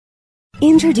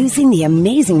Introducing the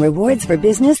Amazing Rewards for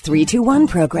Business 321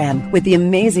 program. With the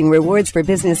Amazing Rewards for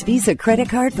Business Visa credit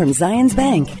card from Zions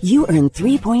Bank, you earn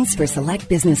 3 points for select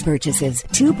business purchases,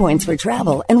 2 points for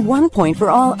travel, and 1 point for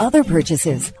all other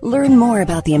purchases. Learn more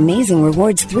about the Amazing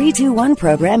Rewards 321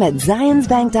 program at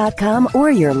zionsbank.com or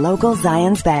your local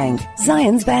Zions Bank.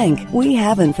 Zions Bank, we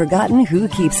haven't forgotten who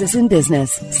keeps us in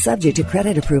business. Subject to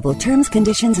credit approval, terms,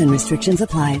 conditions, and restrictions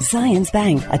apply. Zions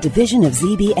Bank, a division of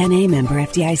ZBNA member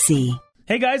FDIC.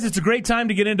 Hey guys, it's a great time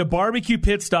to get into Barbecue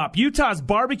Pit Stop, Utah's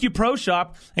barbecue pro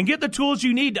shop, and get the tools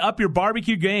you need to up your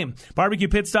barbecue game. Barbecue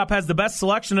Pit Stop has the best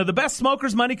selection of the best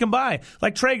smokers money can buy,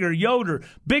 like Traeger, Yoder,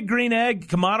 Big Green Egg,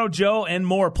 Kamado Joe, and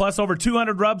more, plus over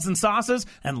 200 rubs and sauces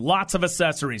and lots of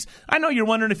accessories. I know you're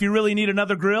wondering if you really need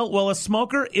another grill. Well, a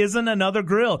smoker isn't another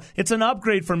grill. It's an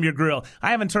upgrade from your grill.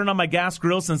 I haven't turned on my gas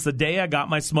grill since the day I got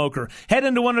my smoker. Head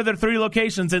into one of their 3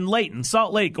 locations in Layton,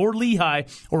 Salt Lake, or Lehigh,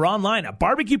 or online at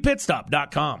barbecuepitstop.com.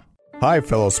 Hi,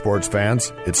 fellow sports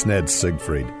fans. It's Ned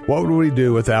Siegfried. What would we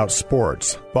do without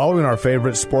sports? Following our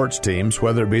favorite sports teams,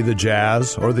 whether it be the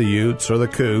Jazz or the Utes or the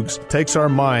Cougs, takes our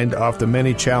mind off the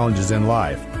many challenges in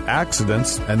life.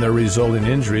 Accidents and their resulting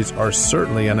injuries are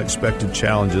certainly unexpected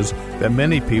challenges that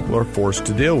many people are forced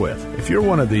to deal with. If you're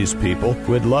one of these people,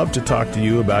 we'd love to talk to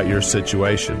you about your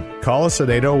situation. Call us at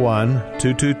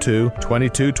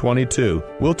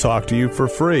 801-222-2222. We'll talk to you for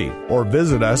free, or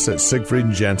visit us at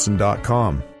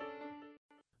siegfriedandjensen.com.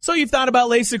 So you've thought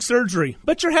about LASIK surgery,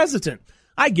 but you're hesitant.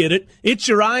 I get it. It's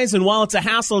your eyes, and while it's a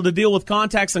hassle to deal with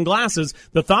contacts and glasses,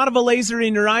 the thought of a laser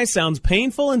in your eye sounds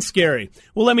painful and scary.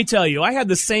 Well, let me tell you, I had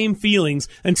the same feelings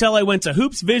until I went to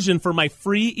Hoops Vision for my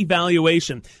free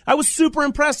evaluation. I was super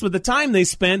impressed with the time they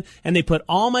spent, and they put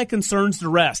all my concerns to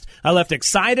rest. I left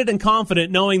excited and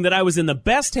confident knowing that I was in the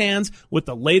best hands with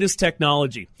the latest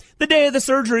technology. The day of the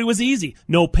surgery was easy.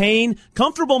 No pain,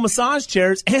 comfortable massage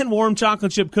chairs, and warm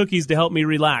chocolate chip cookies to help me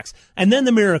relax. And then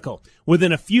the miracle.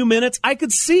 Within a few minutes, I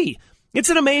could see.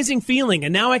 It's an amazing feeling,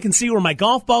 and now I can see where my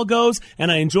golf ball goes,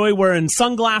 and I enjoy wearing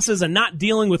sunglasses and not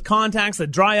dealing with contacts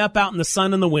that dry up out in the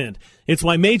sun and the wind. It's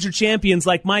why major champions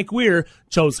like Mike Weir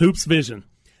chose Hoops Vision.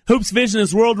 Hoops Vision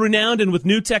is world-renowned, and with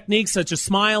new techniques such as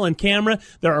Smile and Camera,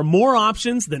 there are more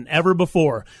options than ever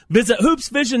before. Visit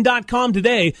hoopsvision.com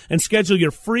today and schedule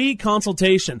your free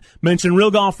consultation. Mention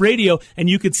Real Golf Radio, and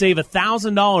you could save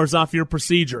 $1,000 off your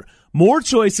procedure. More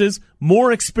choices,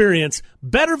 more experience,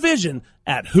 better vision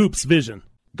at Hoops Vision.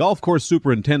 Golf course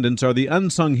superintendents are the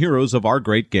unsung heroes of our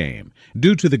great game.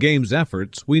 Due to the game's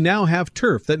efforts, we now have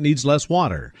turf that needs less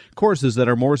water, courses that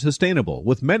are more sustainable,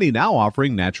 with many now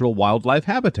offering natural wildlife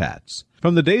habitats.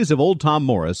 From the days of old Tom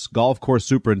Morris, golf course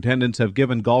superintendents have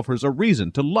given golfers a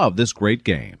reason to love this great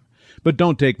game. But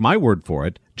don't take my word for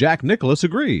it. Jack Nicklaus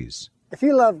agrees. If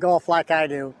you love golf like I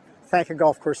do, thank a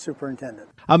golf course superintendent.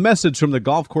 A message from the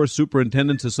Golf Course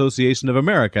Superintendents Association of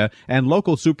America and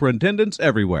local superintendents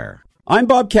everywhere. I'm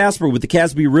Bob Casper with the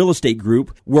Casby Real Estate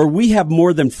Group, where we have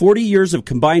more than 40 years of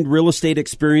combined real estate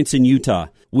experience in Utah.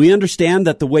 We understand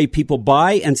that the way people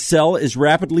buy and sell is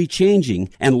rapidly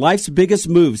changing, and life's biggest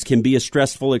moves can be a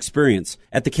stressful experience.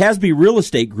 At the Casby Real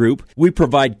Estate Group, we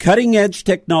provide cutting-edge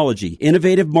technology,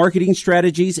 innovative marketing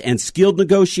strategies, and skilled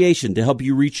negotiation to help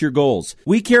you reach your goals.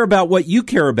 We care about what you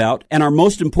care about, and our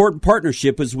most important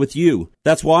partnership is with you.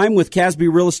 That's why I'm with Casby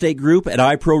Real Estate Group at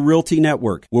iPro Realty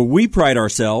Network, where we pride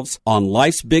ourselves on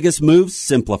life's biggest moves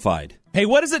simplified. Hey,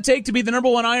 what does it take to be the number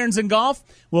one irons in golf?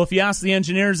 Well, if you ask the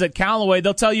engineers at Callaway,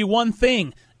 they'll tell you one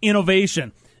thing: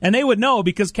 innovation. And they would know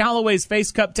because Callaway's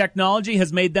Face Cup technology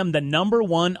has made them the number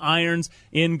one irons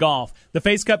in golf. The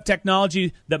Face Cup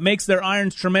technology that makes their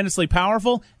irons tremendously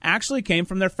powerful actually came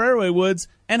from their fairway woods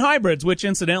and hybrids, which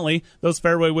incidentally, those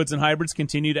fairway woods and hybrids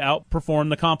continue to outperform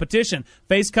the competition.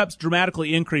 Face Cups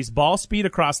dramatically increase ball speed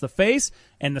across the face,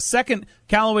 and the second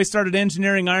Callaway started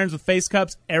engineering irons with Face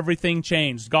Cups, everything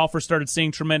changed. Golfers started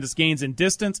seeing tremendous gains in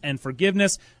distance and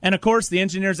forgiveness, and of course, the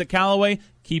engineers at Callaway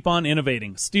keep on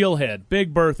innovating. Steelhead,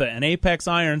 Big Bertha, and Apex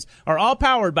irons are all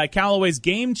powered by Callaway's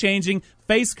game-changing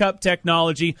Face Cup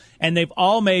technology, and they've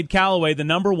all made Callaway the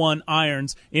number one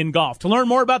irons in golf. To learn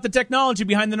more about the technology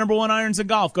behind the number one irons in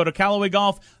golf, go to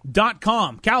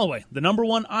CallawayGolf.com. Callaway, the number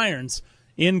one irons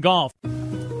in golf.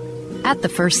 At the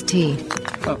first tee.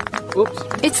 Oh, oops.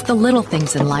 It's the little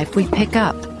things in life we pick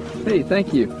up. Hey,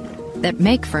 thank you. That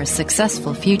make for a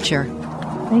successful future.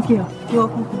 Thank you. You're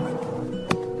welcome.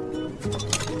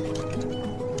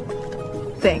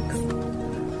 Thanks.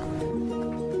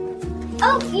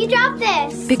 Oh, you dropped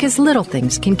this. Because little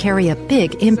things can carry a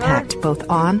big impact both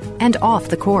on and off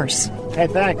the course. Hey,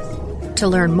 thanks. To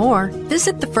learn more,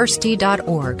 visit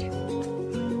thefirsttee.org.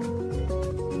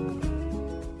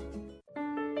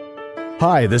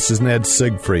 Hi, this is Ned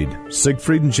Siegfried.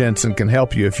 Siegfried and Jensen can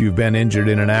help you if you've been injured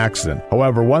in an accident.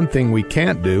 However, one thing we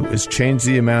can't do is change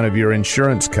the amount of your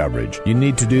insurance coverage. You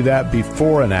need to do that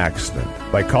before an accident.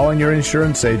 By calling your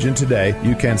insurance agent today,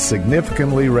 you can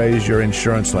significantly raise your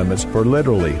insurance limits for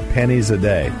literally pennies a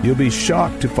day. You'll be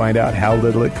shocked to find out how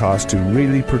little it costs to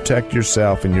really protect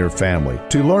yourself and your family.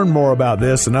 To learn more about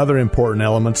this and other important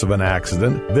elements of an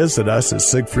accident, visit us at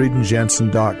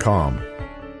siegfriedandjensen.com.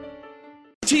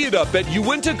 Tee it up at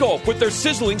Uinta Golf with their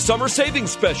sizzling summer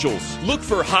savings specials. Look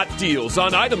for hot deals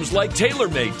on items like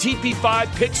TaylorMade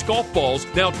TP5 Picks golf balls,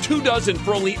 now 2 dozen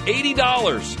for only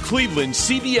 $80. Cleveland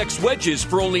CVX wedges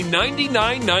for only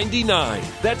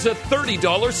 $99.99. That's a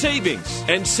 $30 savings.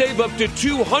 And save up to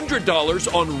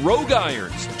 $200 on Rogue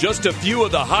irons. Just a few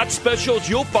of the hot specials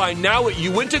you'll find now at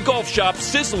Uinta Golf Shop's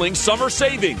sizzling summer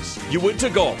savings. Uinta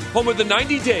Golf, home of the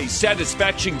 90-day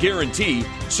satisfaction guarantee,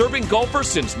 serving golfers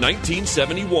since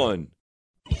 1971. The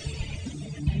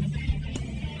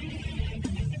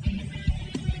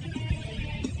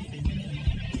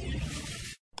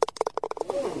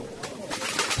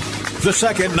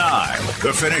second nine,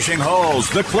 the finishing holes,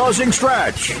 the closing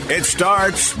stretch. It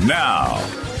starts now.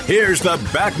 Here's the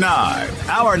back nine,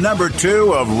 hour number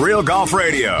 2 of Real Golf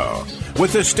Radio.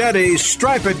 With the steady,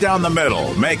 stripe it down the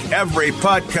middle, make every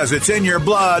putt because it's in your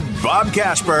blood, Bob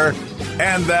Casper,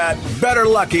 and that better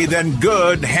lucky than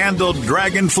good handled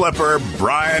dragon flipper,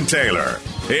 Brian Taylor.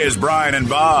 Here's Brian and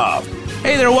Bob.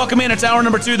 Hey there, welcome in. It's hour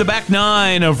number 2, the back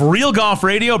nine of Real Golf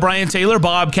Radio. Brian Taylor,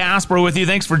 Bob Casper with you.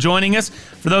 Thanks for joining us.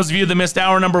 For those of you that missed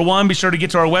hour number 1, be sure to get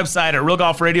to our website at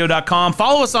realgolfradio.com.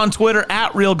 Follow us on Twitter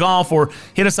at Real Golf, or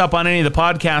hit us up on any of the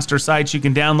podcaster sites. You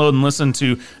can download and listen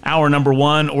to hour number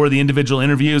 1 or the individual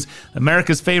interviews.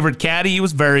 America's favorite caddy, he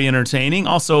was very entertaining.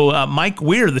 Also, Mike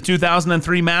Weir, the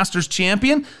 2003 Masters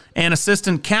champion and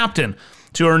assistant captain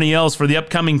to Ernie Els for the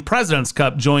upcoming President's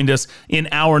Cup, joined us in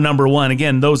hour number 1.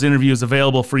 Again, those interviews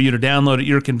available for you to download at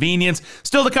your convenience.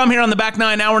 Still to come here on the back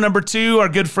nine, hour number 2, our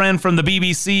good friend from the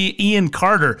BBC, Ian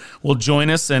Carter, will join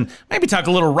us and maybe talk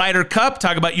a little Ryder Cup,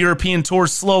 talk about European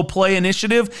Tour's slow play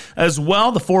initiative as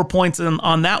well, the 4 points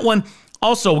on that one.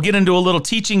 Also, we'll get into a little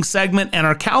teaching segment and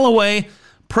our Callaway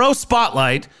Pro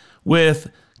Spotlight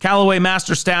with Callaway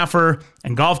Master Staffer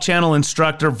and Golf Channel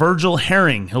instructor Virgil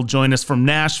Herring. He'll join us from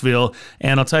Nashville.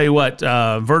 And I'll tell you what,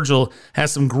 Virgil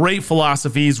has some great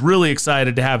philosophies. Really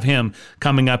excited to have him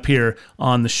coming up here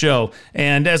on the show.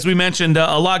 And as we mentioned,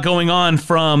 a lot going on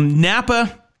from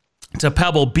Napa to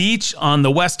Pebble Beach on the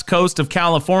west coast of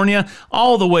California,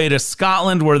 all the way to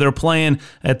Scotland, where they're playing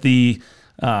at the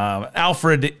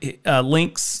Alfred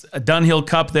Links Dunhill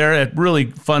Cup there. A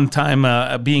really fun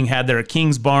time being had there at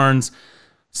Kings Barnes,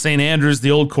 St. Andrews,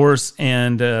 the Old Course,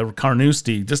 and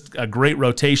Carnoustie. Just a great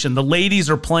rotation. The ladies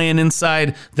are playing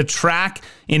inside the track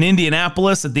in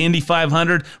Indianapolis at the Indy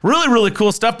 500. Really, really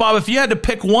cool stuff. Bob, if you had to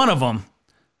pick one of them,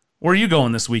 where are you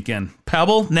going this weekend?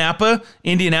 Pebble, Napa,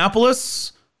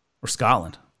 Indianapolis, or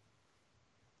Scotland?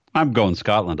 I'm going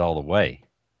Scotland all the way.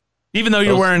 Even though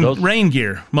you're wearing rain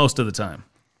gear most of the time.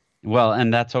 Well,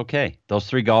 and that's okay. Those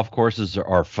 3 golf courses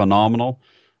are phenomenal.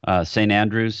 St.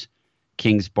 Andrews,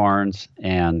 Kings Barnes,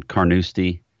 and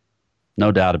Carnoustie.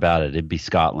 No doubt about it. It'd be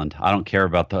Scotland. I don't care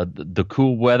about the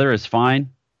cool weather is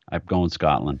fine. I'm going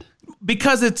Scotland.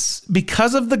 Because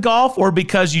of the golf, or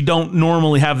because you don't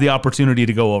normally have the opportunity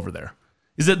to go over there?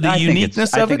 Is it the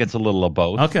uniqueness of it? I think it's a little of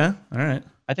both. Okay. All right.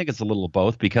 I think it's a little of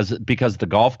both because the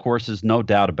golf courses, no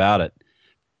doubt about it.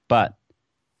 But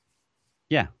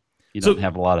yeah, you don't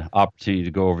have a lot of opportunity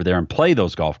to go over there and play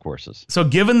those golf courses. So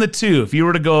given the 2, if you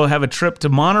were to go have a trip to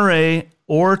Monterey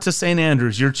or to St.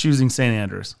 Andrews, you're choosing St.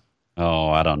 Andrews. Oh,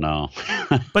 I don't know.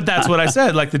 But that's what I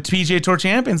said. Like the PGA Tour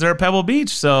champions are at Pebble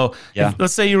Beach. So yeah.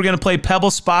 Let's say you were going to play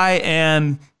Pebble Spy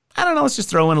and, I don't know, let's just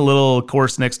throw in a little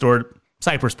course next door,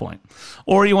 Cypress Point.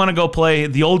 Or you want to go play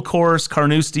the Old Course,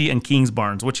 Carnoustie, and Kings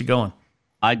Barnes. What you going?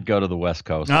 I'd go to the West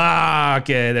Coast.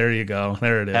 Okay, there you go.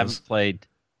 There it is. Haven't played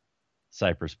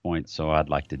Cypress Point, so I'd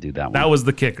like to do that one. That was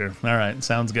the kicker. All right,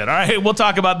 sounds good. All right, we'll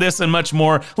talk about this and much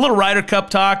more. A little Ryder Cup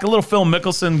talk, a little Phil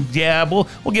Mickelson. Yeah,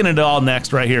 we'll get into all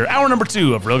next right here. Hour number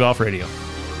 2 of Real Golf Radio.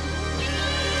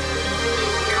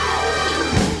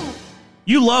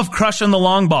 You love crushing the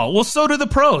long ball. Well, so do the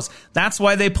pros. That's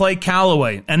why they play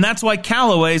Callaway. And that's why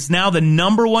Callaway is now the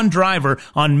 #1 driver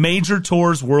on major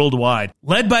tours worldwide.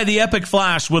 Led by the Epic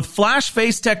Flash, with Flash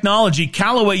Face technology,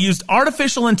 Callaway used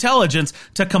artificial intelligence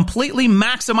to completely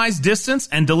maximize distance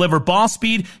and deliver ball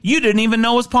speed you didn't even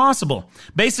know was possible.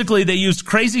 Basically, they used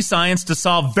crazy science to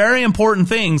solve very important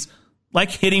things, like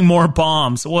hitting more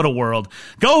bombs. What a world.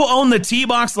 Go own the tee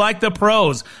box like the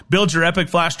pros. Build your Epic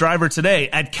Flash driver today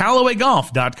at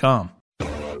CallawayGolf.com.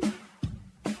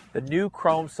 The new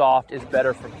Chrome Soft is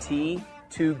better from tee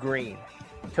to green.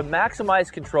 To maximize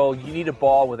control, you need a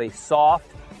ball with a soft,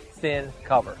 thin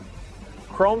cover.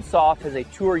 Chrome Soft has a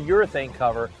Tour urethane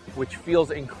cover, which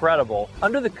feels incredible.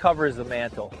 Under the cover is the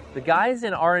mantle. The guys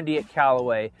in R&D at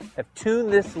Callaway have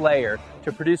tuned this layer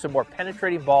to produce a more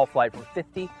penetrating ball flight from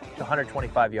 50 to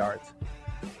 125 yards.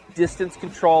 Distance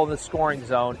control in the scoring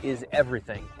zone is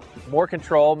everything. More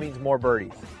control means more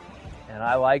birdies. And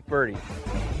I like birdies.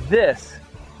 This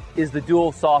is the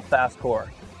dual soft fast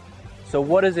core. So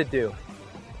what does it do?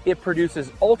 It produces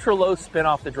ultra low spin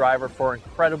off the driver for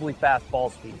incredibly fast ball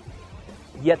speed.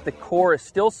 Yet the core is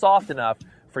still soft enough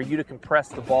for you to compress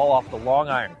the ball off the long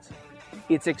irons.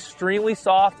 It's extremely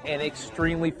soft and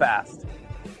extremely fast.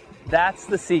 That's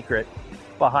the secret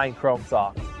behind Chrome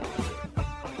Soft.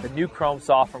 The new Chrome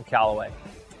Soft from Callaway.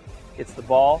 It's the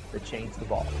ball that changed the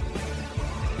ball.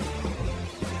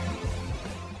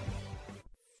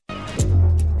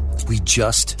 We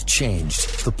just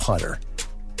changed the putter.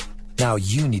 Now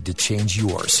you need to change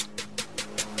yours.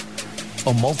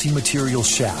 A multi-material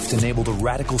shaft enabled a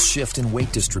radical shift in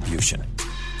weight distribution,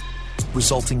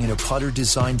 resulting in a putter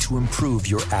designed to improve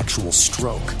your actual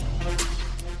stroke.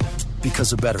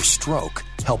 Because a better stroke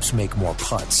helps make more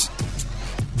putts.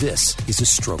 This is a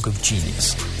stroke of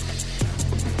genius.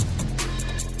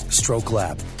 Stroke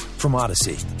Lab from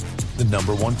Odyssey, the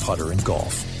 #1 putter in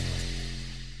golf.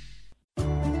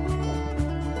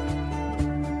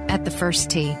 At the First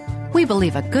Tee, we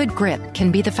believe a good grip can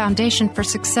be the foundation for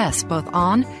success both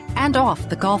on and off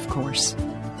the golf course.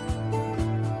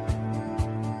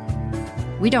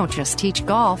 We don't just teach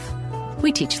golf,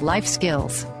 we teach life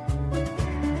skills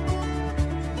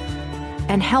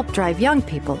and help drive young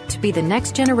people to be the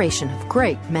next generation of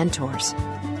great mentors.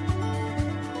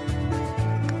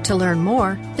 To learn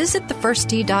more, visit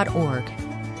thefirsttee.org.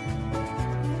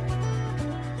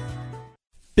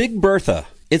 Big Bertha.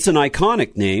 It's an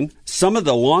iconic name, some of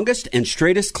the longest and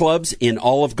straightest clubs in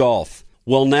all of golf.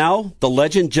 Well, now, the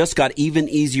legend just got even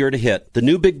easier to hit. The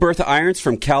new Big Bertha irons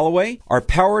from Callaway are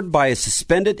powered by a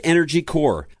suspended energy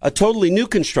core, a totally new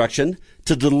construction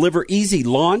to deliver easy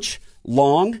launch,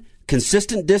 long,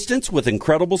 consistent distance with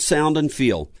incredible sound and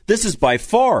feel. This is by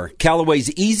far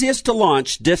Callaway's easiest to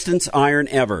launch distance iron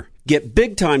ever. Get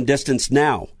big-time distance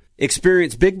now.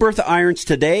 Experience Big Bertha irons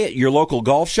today at your local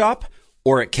golf shop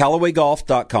or at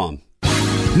CallawayGolf.com.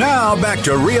 Now back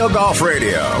to Real Golf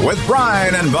Radio with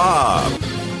Brian and Bob.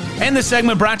 And this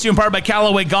segment brought to you in part by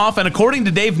Callaway Golf. And according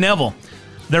to Dave Neville,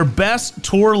 their best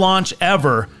tour launch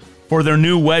ever for their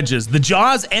new wedges. The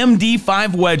Jaws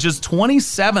MD5 wedges,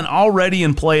 27 already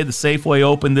in play at the Safeway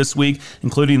Open this week,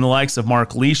 including the likes of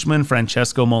Mark Leishman,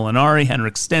 Francesco Molinari,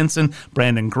 Henrik Stenson,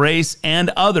 Brandon Grace, and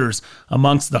others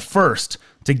amongst the first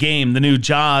to game the new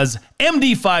Jaws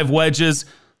MD5 wedges.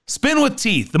 Spin with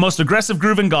teeth, the most aggressive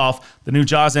groove in golf, the new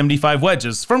Jaws MD5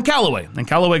 wedges from Callaway and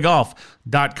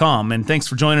CallawayGolf.com. And thanks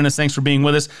for joining us. Thanks for being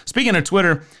with us. Speaking of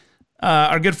Twitter,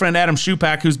 our good friend Adam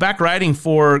Schupak, who's back writing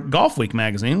for Golf Week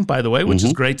magazine, by the way, which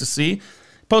is great to see,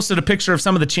 posted a picture of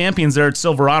some of the champions there at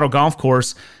Silverado Golf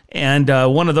Course. And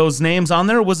one of those names on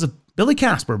there was Billy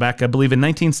Casper back, I believe, in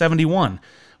 1971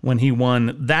 when he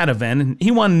won that event. And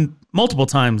he won multiple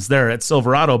times there at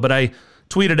Silverado. But I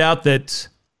tweeted out that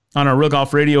on our Real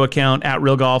Golf Radio account, at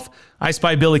Real Golf, I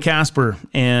spy Billy Casper,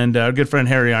 and our good friend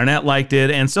Harry Arnett liked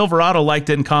it, and Silverado liked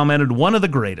it and commented, one of the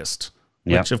greatest,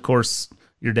 which, of course,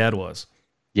 your dad was.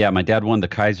 Yeah, my dad won the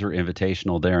Kaiser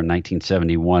Invitational there in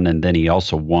 1971, and then he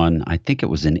also won, I think it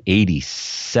was in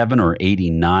 87 or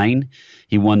 89,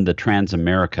 he won the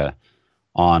Transamerica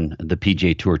on the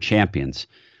PGA Tour Champions.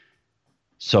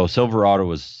 So Silverado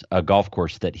was a golf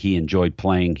course that he enjoyed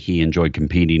playing, he enjoyed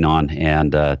competing on,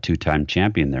 and a two-time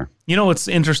champion there. You know what's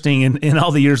interesting, in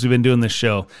all the years we've been doing this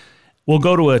show, we'll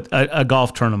go to a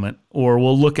golf tournament or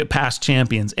we'll look at past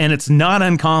champions, and it's not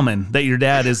uncommon that your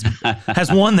dad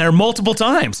has won there multiple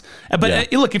times.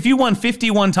 But look, if you won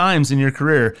 51 times in your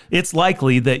career, it's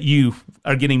likely that you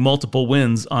are getting multiple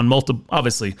wins on multiple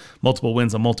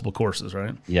wins on multiple courses,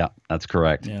 right? Yeah, that's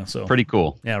correct. Yeah, so pretty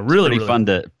cool. Yeah, really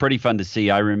pretty fun to see.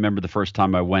 I remember the first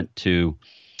time I went to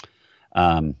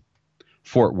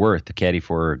Fort Worth, the caddy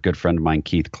for a good friend of mine,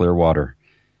 Keith Clearwater,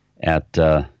 at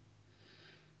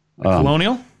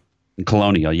Colonial?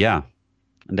 Colonial, yeah.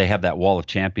 And they have that wall of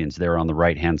champions there on the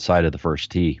right-hand side of the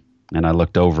first tee. And I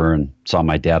looked over and saw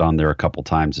my dad on there a couple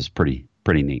times. It's pretty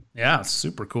pretty neat. Yeah, it's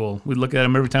super cool. We look at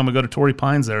him every time we go to Torrey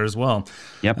Pines there as well.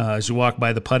 Yep. As you walk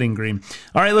by the putting green.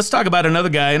 All right, let's talk about another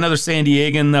guy, another San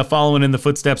Diegan following in the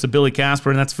footsteps of Billy Casper,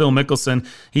 and that's Phil Mickelson.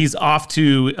 He's off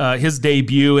to his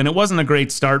debut, and it wasn't a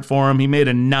great start for him. He made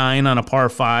a 9 on a par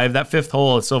 5. That 5th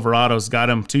hole at Silverado's got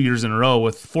him 2 years in a row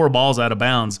with 4 balls out of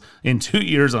bounds in 2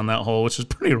 years on that hole, which is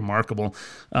pretty remarkable.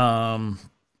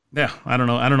 Yeah, I don't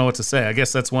know what to say. I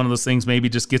guess that's one of those things maybe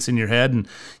just gets in your head and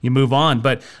you move on.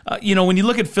 But, when you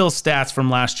look at Phil's stats from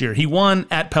last year, he won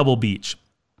at Pebble Beach.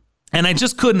 And I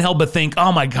just couldn't help but think,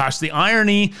 oh my gosh, the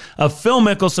irony of Phil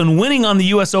Mickelson winning on the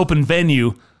U.S. Open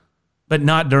venue, but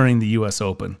not during the U.S.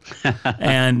 Open.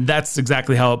 And that's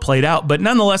exactly how it played out. But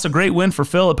nonetheless, a great win for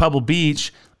Phil at Pebble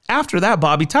Beach. After that,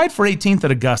 Bobby tied for 18th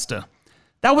at Augusta.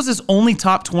 That was his only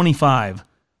top 25.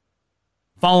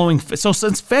 So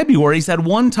since February, he's had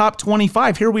one top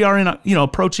 25. Here we are in,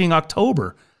 approaching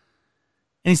October.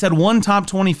 And he's had one top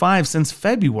 25 since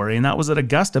February, and that was at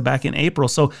Augusta back in April.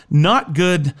 So not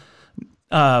good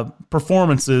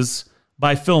performances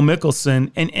by Phil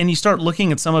Mickelson. And you start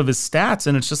looking at some of his stats,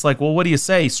 and it's just like, well, what do you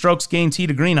say? Strokes gained tee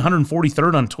to green,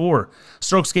 143rd on tour.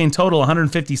 Strokes gained total,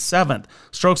 157th.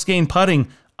 Strokes gained putting,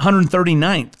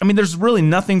 139th. I mean, there's really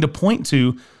nothing to point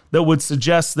to that would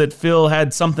suggest that Phil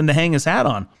had something to hang his hat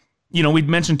on. We'd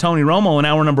mentioned Tony Romo in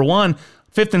hour number 1,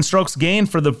 5th in strokes gained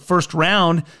for the first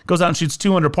round, goes out and shoots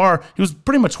 2 under par. He was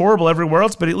pretty much horrible everywhere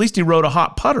else, but at least he rode a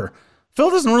hot putter. Phil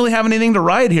doesn't really have anything to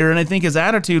ride here, and I think his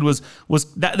attitude was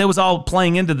that was all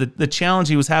playing into the challenge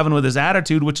he was having with his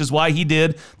attitude, which is why he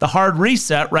did the hard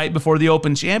reset right before the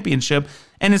Open Championship.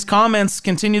 And his comments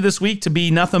continue this week to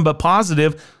be nothing but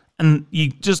positive, and you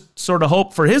just sort of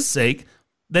hope for his sake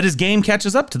that his game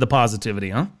catches up to the positivity,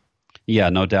 huh? Yeah,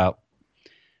 no doubt.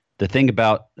 The thing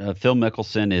about Phil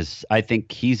Mickelson is I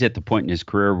think he's at the point in his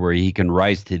career where he can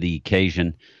rise to the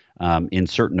occasion in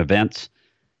certain events,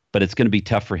 but it's going to be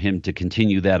tough for him to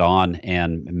continue that on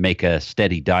and make a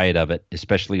steady diet of it,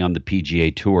 especially on the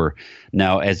PGA Tour.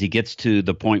 Now, as he gets to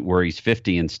the point where he's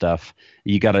 50 and stuff,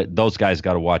 those guys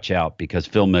got to watch out, because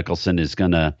Phil Mickelson is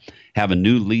going to have a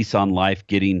new lease on life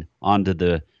getting onto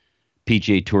the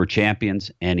PGA Tour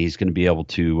champions, and he's going to be able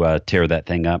to tear that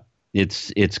thing up.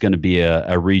 It's going to be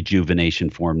a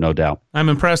rejuvenation for him, no doubt. I'm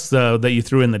impressed, though, that you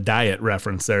threw in the diet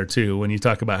reference there, too, when you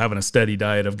talk about having a steady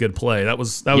diet of good play. That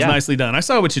was nicely done. I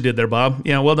saw what you did there, Bob.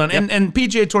 Yeah, well done. Yep. And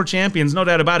PGA Tour champions, no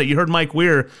doubt about it. You heard Mike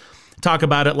Weir talk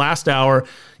about it last hour.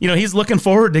 He's looking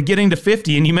forward to getting to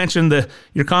 50, and you mentioned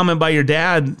your comment by your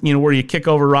dad, where you kick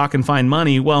over rock and find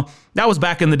money. Well, that was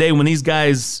back in the day when these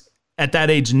guys at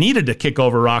that age needed to kick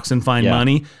over rocks and find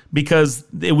money, because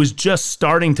it was just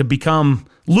starting to become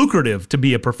lucrative to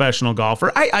be a professional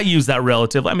golfer. I use that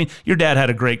relatively. I mean, your dad had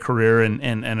a great career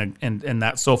and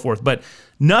that so forth, but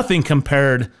nothing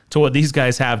compared to what these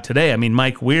guys have today. I mean,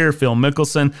 Mike Weir, Phil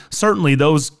Mickelson, certainly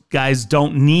those guys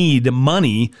don't need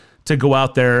money to go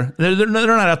out there. They're not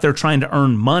out there trying to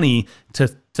earn money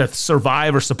to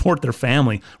survive or support their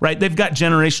family, right? They've got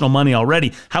generational money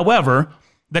already. However,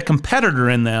 the competitor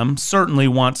in them certainly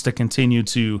wants to continue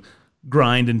to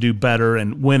grind and do better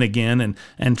and win again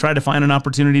and try to find an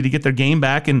opportunity to get their game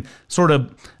back and sort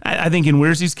of, I think in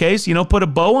Weirsy's case, put a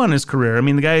bow on his career. I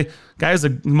mean, the guy is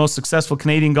the most successful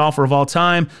Canadian golfer of all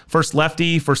time, first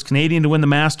lefty, first Canadian to win the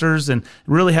Masters, and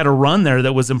really had a run there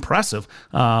that was impressive.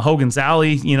 Hogan's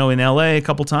Alley, in LA a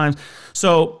couple times.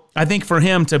 So I think for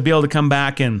him to be able to come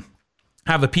back and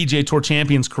have a PGA Tour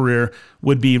Champions career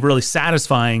would be really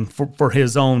satisfying for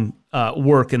his own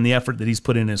work and the effort that he's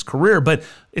put in his career. But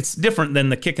it's different than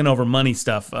the kicking over money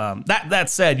stuff. That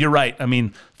said, you're right. I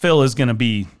mean, Phil is going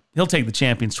to he'll take the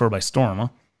Champions Tour by storm, huh?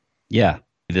 Yeah.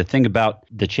 The thing about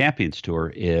the Champions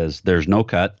Tour is there's no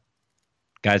cut.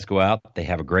 Guys go out, they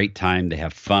have a great time, they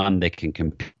have fun, they can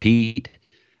compete.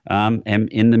 And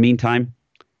in the meantime,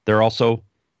 they're also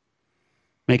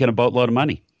making a boatload of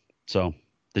money. So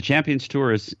the Champions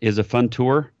Tour is a fun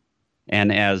tour,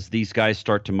 and as these guys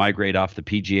start to migrate off the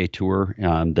PGA Tour,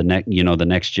 the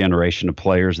next generation of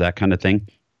players, that kind of thing,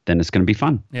 then it's going to be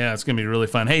fun. Yeah, it's going to be really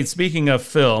fun. Hey, speaking of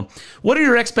Phil, what are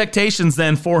your expectations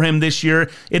then for him this year?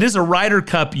 It is a Ryder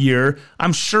Cup year.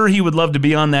 I'm sure he would love to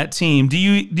be on that team. Do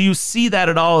you see that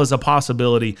at all as a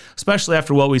possibility, especially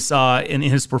after what we saw in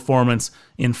his performance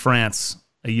in France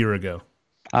a year ago?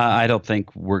 I don't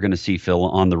think we're going to see Phil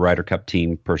on the Ryder Cup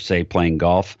team per se playing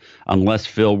golf, unless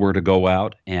Phil were to go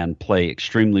out and play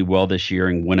extremely well this year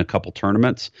and win a couple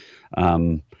tournaments.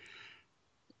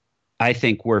 I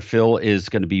think where Phil is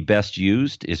going to be best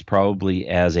used is probably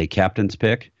as a captain's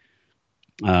pick.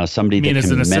 Somebody that as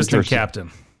can an assistant mentor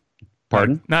captain.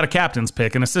 Pardon? Not a captain's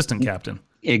pick, an assistant captain.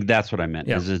 That's what I meant.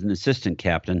 Yeah. As an assistant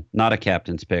captain, not a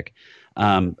captain's pick.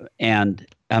 and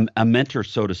a mentor,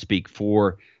 so to speak,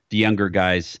 for the younger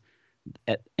guys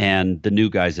and the new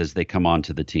guys as they come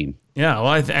onto the team. Yeah,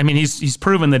 well, I mean, he's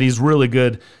proven that he's really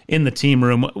good in the team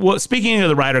room. Well, speaking of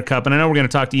the Ryder Cup, and I know we're going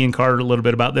to talk to Ian Carter a little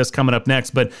bit about this coming up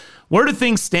next, but where do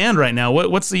things stand right now?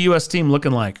 What's the U.S. team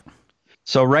looking like?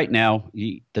 So right now,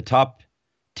 the top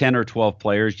 10 or 12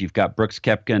 players, you've got Brooks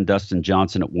Koepka and Dustin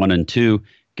Johnson at 1 and 2,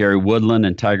 Gary Woodland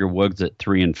and Tiger Woods at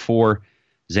 3 and 4,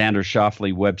 Xander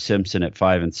Schauffele, Webb Simpson at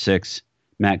 5 and 6,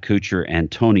 Matt Kuchar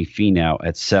and Tony Finau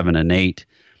at 7 and 8.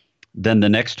 Then the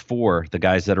next 4, the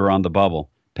guys that are on the bubble,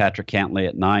 Patrick Cantlay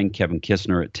at 9, Kevin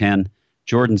Kisner at 10,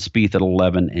 Jordan Spieth at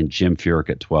 11, and Jim Furyk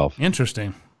at 12.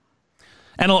 Interesting.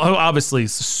 And obviously,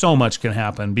 so much can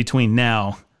happen between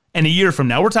now and a year from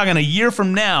now. We're talking a year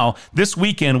from now. This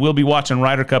weekend, we'll be watching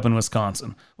Ryder Cup in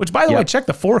Wisconsin, which, by the way, check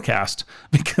the forecast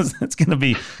because it's going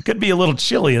to could be a little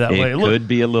chilly that way. It could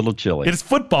be a little chilly. It's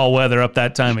football weather up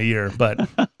that time of year, but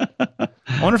I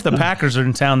wonder if the Packers are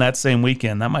in town that same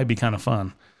weekend. That might be kind of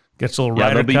fun. Get a little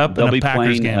Ryder Cup and a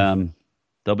Packers game.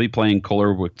 They'll be playing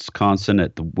Kohler, Wisconsin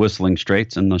at the Whistling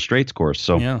Straits and the Straits course.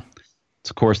 So it's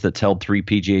a course that's held 3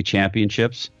 PGA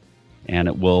championships, and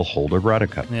it will hold a Ryder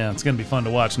Cup. Yeah, it's going to be fun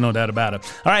to watch, no doubt about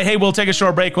it. All right, hey, we'll take a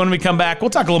short break. When we come back, we'll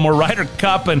talk a little more Ryder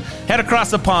Cup and head across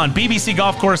the pond. BBC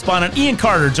golf correspondent Ian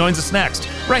Carter joins us next,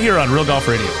 right here on Real Golf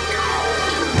Radio.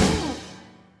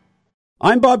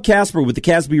 I'm Bob Casper with the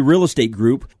Casper Real Estate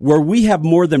Group, where we have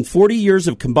more than 40 years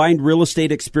of combined real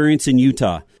estate experience in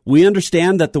Utah. We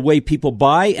understand that the way people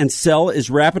buy and sell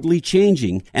is rapidly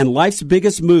changing, and life's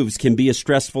biggest moves can be a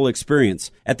stressful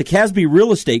experience. At the Casper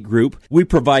Real Estate Group, we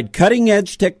provide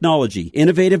cutting-edge technology,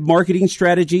 innovative marketing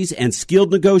strategies, and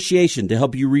skilled negotiation to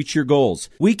help you reach your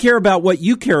goals. We care about what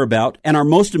you care about, and our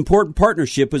most important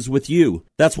partnership is with you.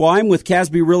 That's why I'm with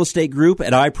Casper Real Estate Group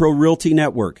at iPro Realty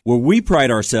Network, where we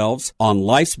pride ourselves on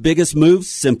life's biggest moves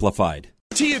simplified.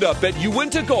 Tee it up at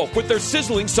Uinta Golf with their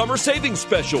sizzling summer savings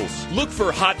specials. Look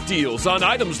for hot deals on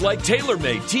items like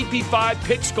TaylorMade TP5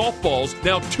 Picks golf balls,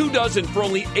 now 2 dozen for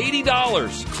only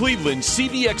 $80. Cleveland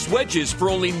CVX wedges for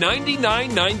only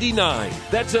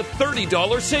 $99.99. That's a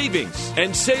 $30 savings.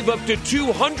 And save up to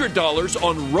 $200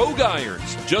 on Rogue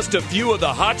irons. Just a few of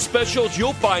the hot specials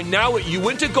you'll find now at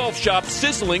Uinta Golf Shop's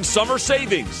sizzling summer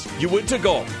savings. Uinta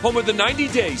Golf, home of the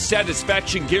 90-day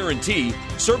satisfaction guarantee,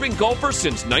 serving golfers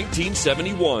since 1970.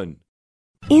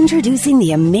 Introducing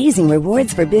the Amazing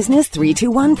Rewards for Business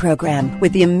 321 program.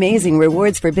 With the Amazing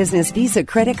Rewards for Business Visa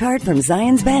credit card from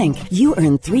Zions Bank, you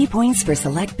earn 3 points for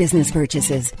select business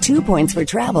purchases, 2 points for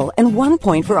travel, and 1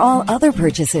 point for all other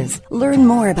purchases. Learn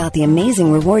more about the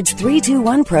Amazing Rewards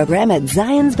 321 program at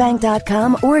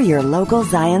zionsbank.com or your local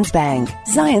Zions Bank.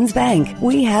 Zions Bank,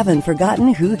 we haven't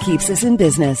forgotten who keeps us in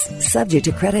business. Subject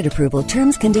to credit approval,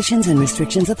 terms, conditions, and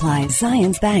restrictions apply.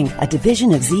 Zions Bank, a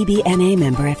division of ZBNA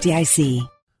member FDIC.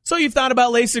 So you've thought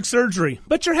about LASIK surgery,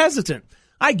 but you're hesitant.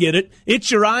 I get it. It's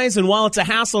your eyes, and while it's a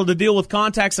hassle to deal with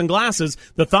contacts and glasses,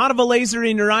 the thought of a laser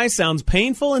in your eye sounds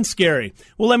painful and scary.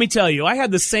 Well, let me tell you, I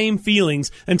had the same feelings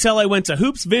until I went to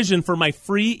Hoops Vision for my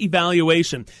free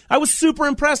evaluation. I was super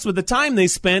impressed with the time they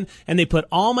spent, and they put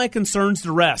all my concerns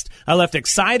to rest. I left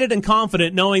excited and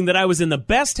confident knowing that I was in the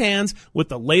best hands with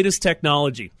the latest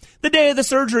technology. The day of the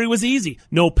surgery was easy.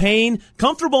 No pain,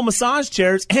 comfortable massage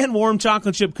chairs, and warm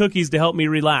chocolate chip cookies to help me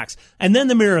relax. And then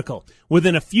the miracle.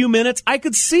 Within a few minutes, I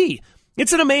could see.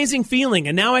 It's an amazing feeling,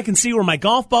 and now I can see where my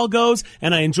golf ball goes,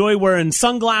 and I enjoy wearing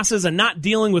sunglasses and not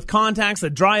dealing with contacts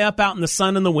that dry up out in the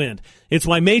sun and the wind. It's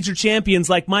why major champions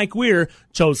like Mike Weir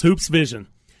chose Hoops Vision.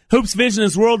 Hoops Vision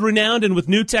is world-renowned, and with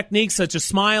new techniques such as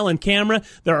Smile and Camera,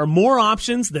 there are more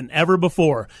options than ever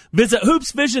before. Visit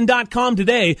hoopsvision.com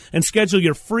today and schedule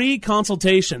your free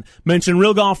consultation. Mention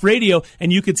Real Golf Radio,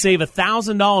 and you could save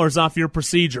 $1,000 off your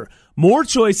procedure. More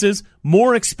choices,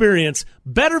 more experience,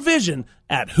 better vision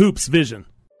at Hoops Vision.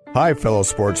 Hi, fellow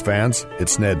sports fans.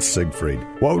 It's Ned Siegfried.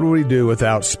 What would we do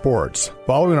without sports?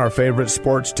 Following our favorite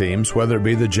sports teams, whether it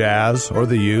be the Jazz or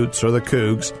the Utes or the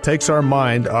Cougs, takes our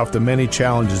mind off the many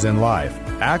challenges in life.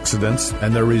 Accidents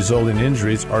and their resulting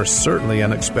injuries are certainly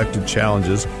unexpected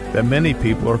challenges that many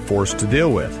people are forced to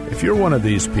deal with. If you're one of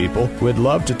these people, we'd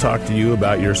love to talk to you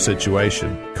about your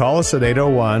situation. Call us at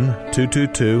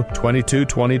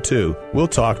 801-222-2222. We'll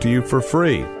talk to you for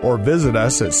free, or visit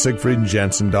us at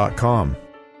siegfriedandjensen.com.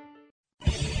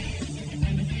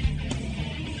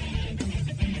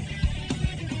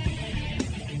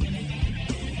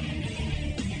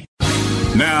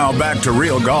 Now back to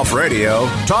Real Golf Radio,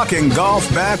 talking golf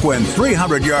back when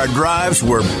 300-yard drives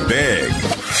were big.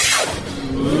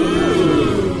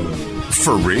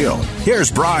 For real.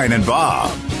 Here's Brian and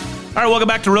Bob. All right, welcome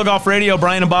back to Real Golf Radio.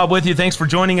 Brian and Bob with you. Thanks for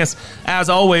joining us. As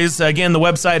always, again, the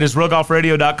website is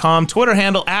realgolfradio.com, Twitter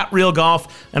handle @RealGolf,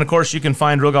 and of course, you can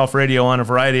find Real Golf Radio on a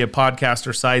variety of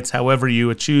podcaster sites, however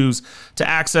you choose to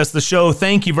access the show.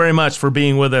 Thank you very much for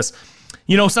being with us.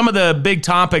 You know, some of the big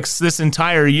topics this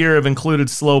entire year have included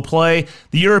slow play.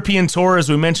 The European Tour, as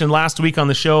we mentioned last week on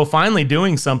the show, finally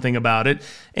doing something about it.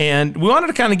 And we wanted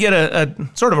to kind of get a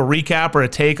sort of a recap or a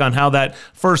take on how that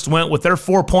first went with their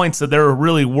 4 points that they're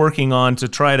really working on to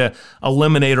try to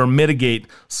eliminate or mitigate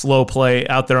slow play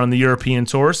out there on the European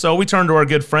Tour. So we turned to our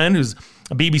good friend who's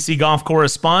a BBC golf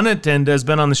correspondent and has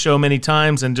been on the show many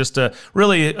times, and just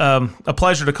really a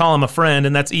pleasure to call him a friend,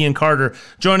 and that's Ian Carter,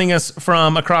 joining us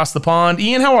from across the pond.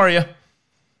 Ian, how are you?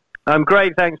 I'm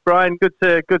great, thanks, Brian. Good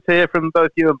to hear from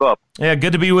both you and Bob. Yeah,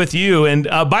 good to be with you. And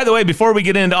by the way, before we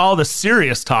get into all the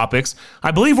serious topics,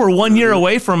 I believe we're 1 year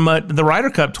away from the Ryder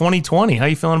Cup 2020. How are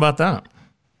you feeling about that?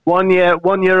 1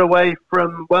 year away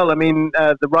from,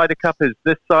 the Ryder Cup is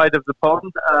this side of the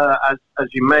pond, as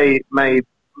you may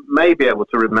be able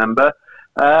to remember.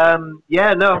 I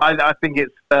think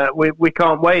it's we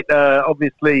can't wait.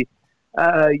 Obviously,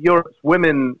 Europe's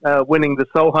women winning the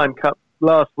Solheim Cup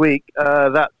last week.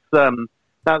 That's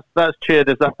cheered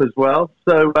us up as well.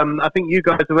 So I think you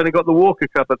guys have only got the Walker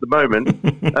Cup at the moment.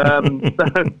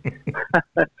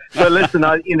 So listen,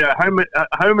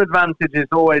 home advantage is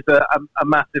always a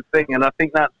massive thing, and I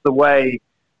think that's the way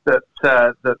that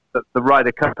the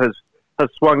Ryder Cup has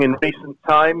swung in recent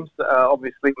times.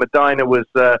 Obviously, Medina was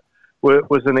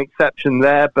an exception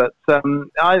there, but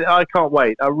I can't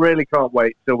wait. I really can't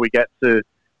wait till we get to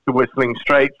Whistling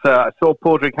Straits. I saw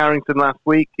Padraig Harrington last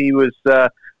week. He was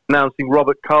announcing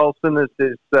Robert Carlson as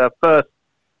his first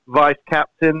vice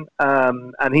captain,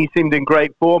 and he seemed in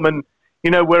great form. And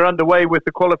we're underway with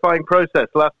the qualifying process.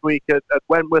 Last week at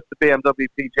Wentworth, the BMW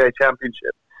PGA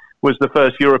Championship was the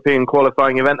first European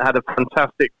qualifying event. Had a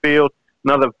fantastic field.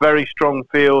 Another very strong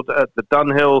field at the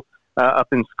Dunhill up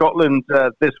in Scotland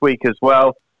this week as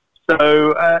well.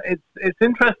 So it's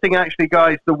interesting, actually,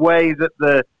 guys, the way that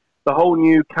the whole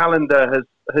new calendar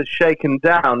has shaken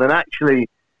down. And actually,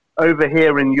 over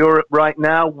here in Europe right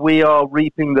now, we are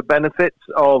reaping the benefits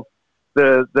of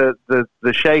the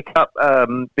shake-up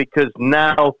because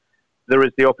now there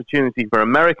is the opportunity for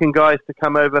American guys to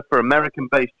come over, for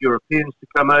American-based Europeans to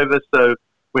come over. So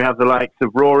we have the likes of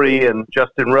Rory and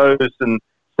Justin Rose and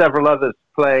several others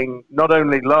playing not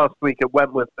only last week at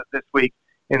Wentworth, but this week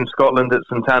in Scotland at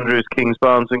St Andrews,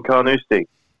 Kingsbarns and Carnoustie.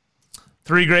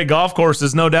 3 great golf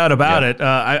courses, no doubt about it.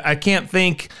 I can't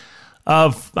think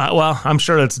of, I'm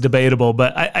sure it's debatable,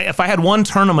 but if I had one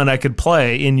tournament I could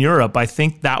play in Europe, I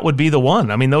think that would be the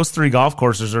one. I mean, those 3 golf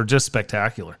courses are just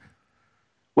spectacular.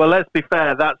 Well, let's be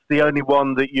fair, that's the only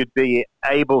one that you'd be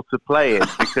able to play in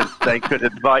because they could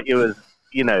invite you as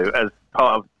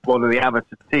part of one of the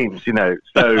amateur teams,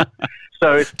 So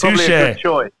it's probably a good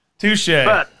choice.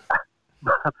 Touché.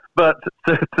 But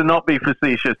to not be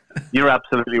facetious, you're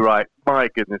absolutely right. My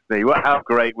goodness me, how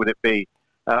great would it be?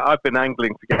 I've been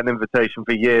angling to get an invitation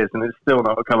for years, and it's still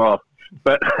not come off.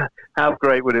 But how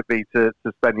great would it be to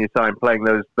spend your time playing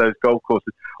those golf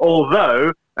courses?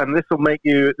 Although, and this will make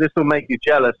you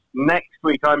jealous. Next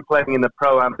week, I'm playing in a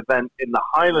Pro-Am event in the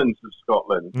Highlands of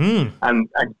Scotland, and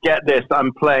get this,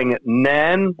 I'm playing at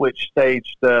Nairn, which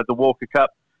staged the Walker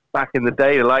Cup back in the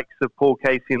day. The likes of Paul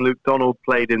Casey and Luke Donald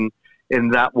played in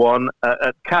that one.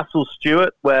 At Castle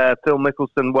Stewart, where Phil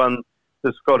Mickelson won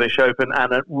the Scottish Open,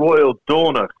 and at Royal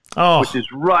Dornoch, which is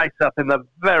right up in the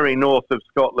very north of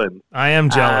Scotland. I am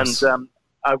jealous. And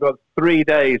I've got 3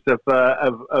 days of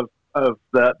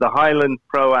the Highland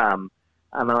Pro-Am,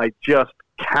 and I just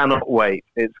cannot wait.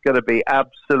 It's going to be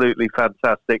absolutely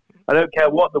fantastic. I don't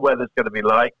care what the weather's going to be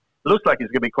like. It looks like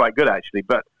it's going to be quite good, actually,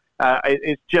 but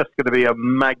it's just going to be a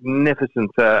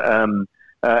magnificent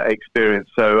experience.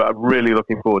 So I'm really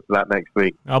looking forward to that next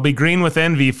week. I'll be green with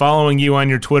envy following you on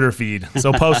your Twitter feed.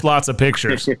 So post lots of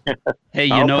pictures. Hey,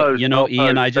 Ian,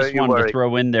 I just wanted to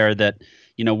throw in there that,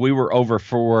 we were over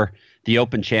for the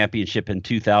Open Championship in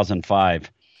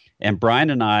 2005. And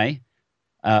Brian and I,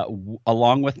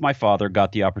 along with my father,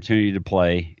 got the opportunity to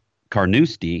play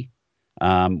Carnoustie,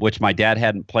 which my dad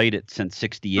hadn't played it since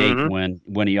 68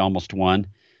 when he almost won.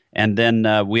 And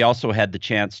then we also had the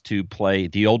chance to play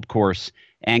the Old Course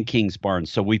and Kingsbarns.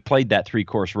 So we played that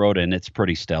 3-course road, and it's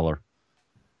pretty stellar.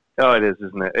 Oh, it is,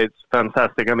 isn't it? It's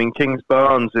fantastic. I mean,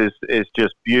 Kingsbarns is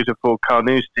just beautiful.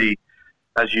 Carnoustie,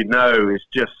 as you know, is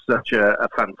just such a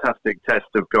fantastic test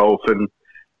of golf.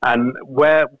 And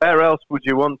where else would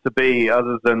you want to be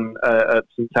other than at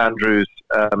St Andrews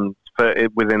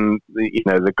within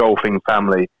the golfing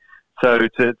family? So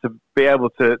to be able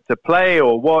to play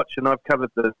or watch, and I've covered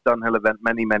the Dunhill event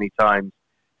many, many times.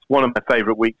 It's one of my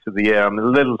favourite weeks of the year. I'm a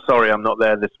little sorry I'm not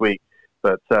there this week,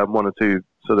 but wanted to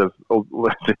sort of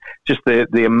just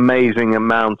the amazing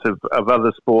amount of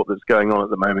other sport that's going on at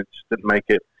the moment just didn't make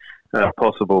it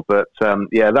possible. But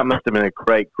that must have been a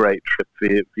great trip for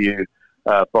you,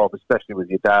 Bob, especially with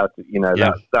your dad.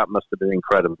 That must have been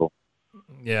incredible.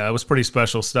 Yeah, it was pretty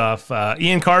special stuff.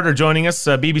 Ian Carter joining us,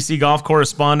 BBC golf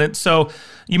correspondent. So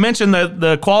you mentioned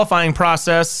the qualifying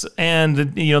process, and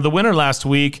the winner last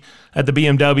week at the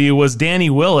BMW was Danny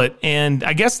Willett, and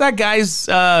I guess that guy's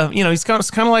he's kind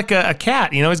of like a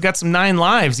cat. He's got some 9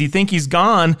 lives. You think he's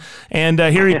gone, and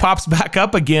here he pops back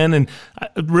up again, and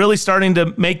really starting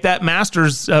to make that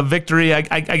Masters victory.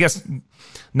 I guess.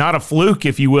 Not a fluke,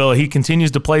 if you will. He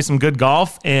continues to play some good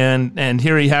golf, and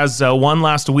here he has won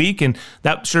last week, and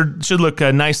that should look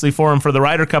nicely for him for the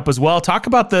Ryder Cup as well. Talk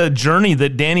about the journey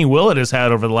that Danny Willett has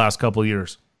had over the last couple of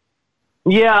years.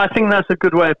 Yeah, I think that's a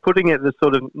good way of putting it, the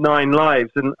sort of 9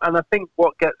 lives. And I think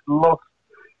what gets lost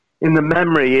in the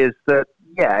memory is that,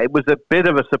 it was a bit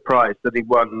of a surprise that he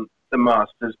won the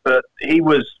Masters, but he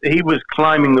was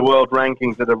climbing the world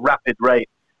rankings at a rapid rate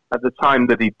at the time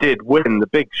that he did win. The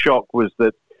big shock was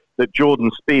that Jordan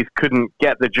Spieth couldn't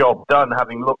get the job done,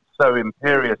 having looked so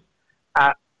imperious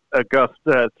at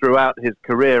Augusta throughout his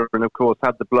career, and of course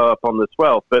had the blow up on the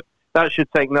 12th. But that should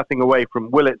take nothing away from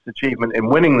Willett's achievement in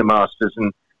winning the Masters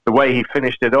and the way he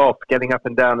finished it off, getting up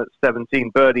and down at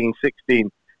 17, birdieing 16,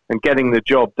 and getting the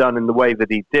job done in the way that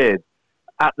he did.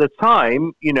 At the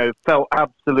time, felt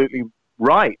absolutely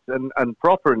right and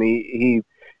proper, and he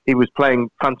was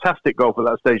playing fantastic golf at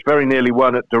that stage, very nearly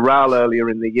won at Doral earlier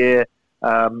in the year,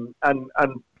 and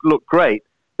looked great.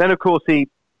 Then, of course, he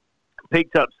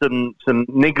picked up some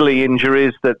niggly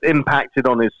injuries that impacted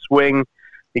on his swing.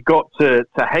 He got to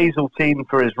Hazeltine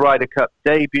for his Ryder Cup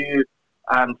debut,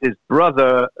 and his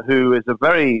brother, who is a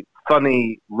very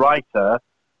funny writer,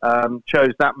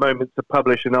 chose that moment to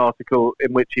publish an article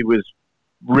in which he was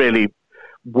really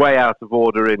way out of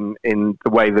order in the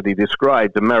way that he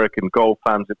described American golf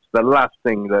fans. It's the last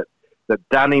thing that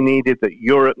Danny needed, that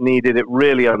Europe needed. It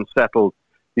really unsettled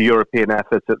the European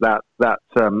effort at that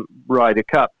Ryder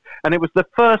Cup. And it was the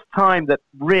first time that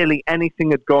really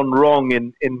anything had gone wrong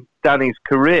in Danny's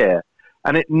career.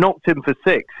 And it knocked him for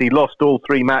 6. He lost all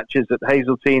 3 matches at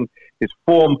Hazeltine. His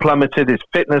form plummeted, his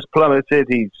fitness plummeted.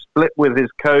 He split with his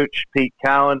coach, Pete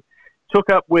Cowan. Took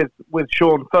up with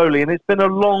Sean Foley, and it's been a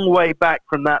long way back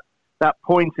from that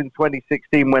point in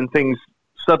 2016 when things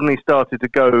suddenly started to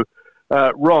go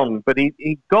wrong. But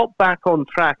he got back on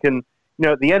track, and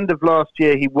at the end of last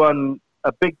year, he won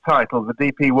a big title, the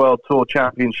DP World Tour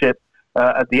Championship,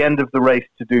 at the end of the race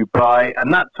to Dubai,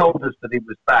 and that told us that he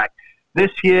was back.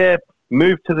 This year,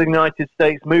 moved to the United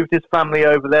States, moved his family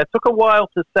over there. Took a while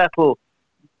to settle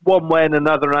one way and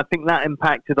another, and I think that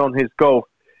impacted on his golf.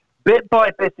 Bit by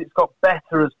bit, it's got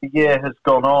better as the year has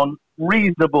gone on.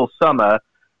 Reasonable summer,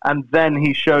 and then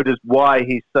he showed us why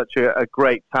he's such a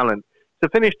great talent. To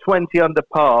finish 20 under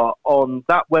par on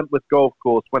that Wentworth golf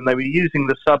course when they were using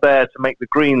the sub-air to make the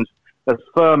greens as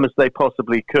firm as they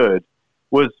possibly could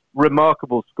was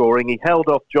remarkable scoring. He held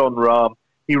off John Rahm.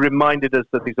 He reminded us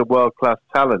that he's a world-class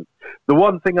talent. The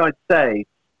one thing I'd say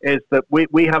is that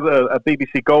we have a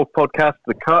BBC golf podcast,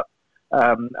 The Cut,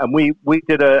 and we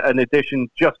did an edition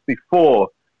just before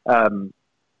the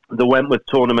Wentworth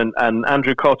tournament, and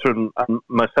Andrew Cotter and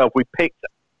myself, we picked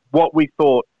what we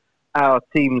thought our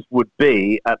teams would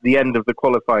be at the end of the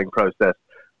qualifying process.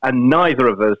 And neither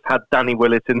of us had Danny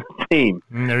Willett in the team.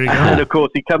 There you go. And of course,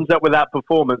 he comes up with that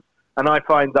performance, and I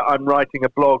find that I'm writing a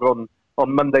blog on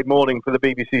Monday morning for the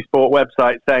BBC Sport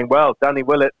website saying, well, Danny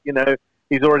Willett,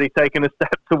 he's already taken a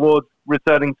step towards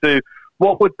returning to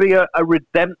what would be a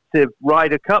redemptive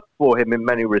Ryder Cup for him in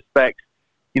many respects.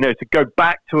 To go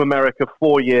back to America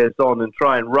 4 years on and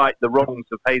try and right the wrongs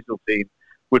of Hazeltine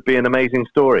would be an amazing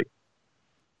story.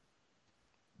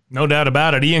 No doubt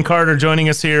about it. Ian Carter joining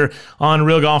us here on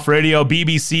Real Golf Radio,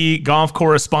 BBC golf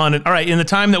correspondent. All right, in the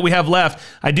time that we have left,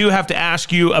 I do have to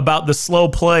ask you about the slow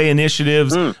play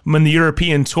initiatives in the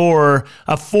European Tour,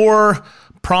 a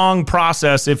 4-pronged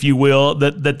process, if you will,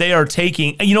 that they are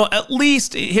taking. At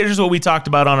least, here's what we talked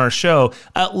about on our show,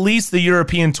 at least the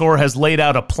European Tour has laid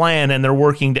out a plan and they're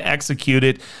working to execute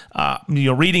it.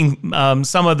 Reading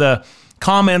some of the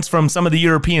comments from some of the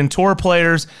European Tour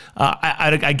players.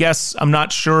 I guess I'm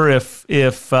not sure if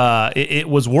it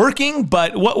was working,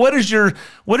 but what is your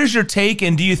take,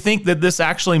 and do you think that this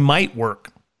actually might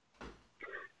work?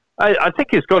 I think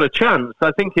it's got a chance.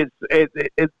 I think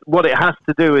it's what it has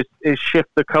to do is shift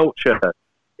the culture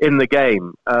in the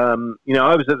game. You know,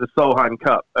 I was at the Solheim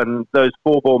Cup, and those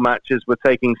 4-ball matches were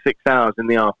taking 6 hours in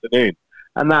the afternoon.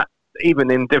 And that,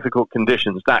 even in difficult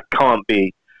conditions, that can't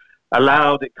be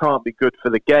allowed. It can't be good for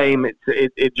the game.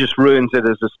 It just ruins it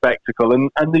as a spectacle.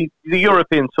 And the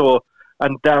European Tour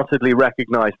undoubtedly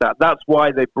recognise that. That's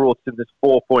why they brought in this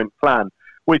 4-point plan,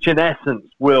 which in essence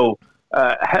will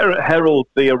herald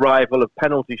the arrival of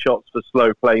penalty shots for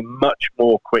slow play much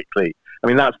more quickly. I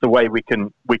mean, that's the way we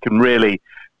can really,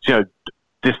 you know,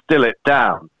 distill it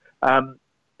down.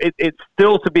 It's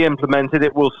still to be implemented.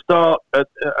 It will start at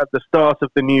the start of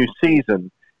the new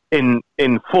season in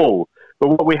full. But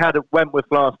what we had at Wentworth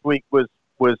last week was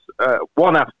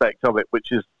one aspect of it,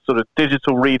 which is sort of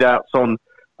digital readouts on,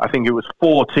 I think it was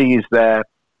 4 tees there,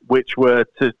 which were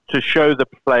to show the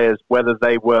players whether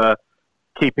they were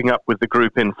keeping up with the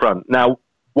group in front. Now,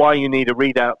 why you need a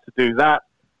readout to do that,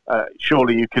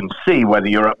 surely you can see whether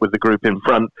you're up with the group in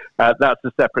front. That's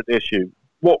a separate issue.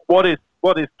 What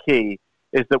is key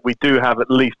is that we do have at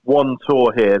least one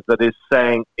tour here that is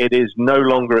saying it is no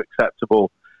longer acceptable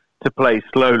to play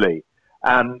slowly.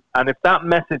 And if that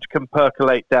message can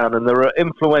percolate down, and there are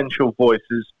influential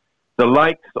voices, the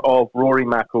likes of Rory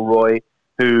McIlroy,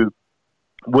 who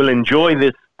will enjoy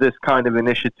this kind of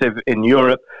initiative in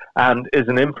Europe and is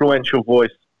an influential voice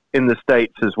in the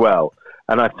States as well.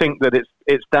 And I think that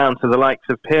it's down to the likes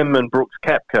of him and Brooks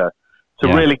Koepka to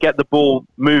really get the ball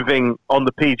moving on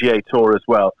the PGA Tour as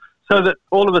well. So that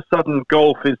all of a sudden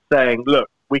golf is saying, look,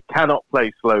 we cannot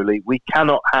play slowly. We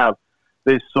cannot have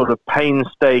this sort of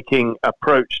painstaking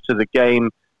approach to the game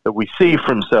that we see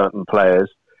from certain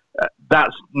players.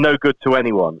 That's no good to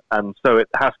anyone. And so it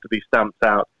has to be stamped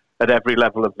out at every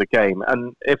level of the game.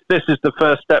 And if this is the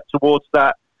first step towards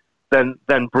that, then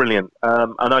brilliant.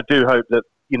 And I do hope that,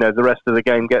 you know, the rest of the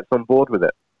game gets on board with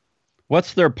it.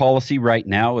 What's their policy right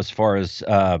now as far as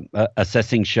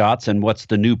assessing shots, and what's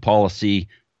the new policy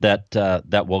that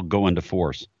will go into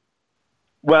force?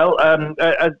 Well,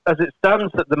 as it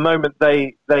stands at the moment,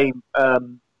 the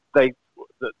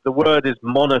word is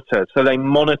monitor. So they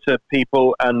monitor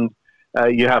people, and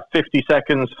you have 50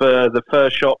 seconds for the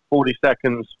first shot, 40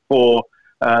 seconds for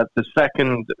the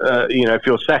second. You know, if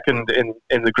you're second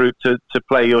in the group to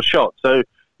play your shot. So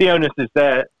the onus is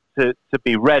there to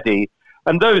be ready.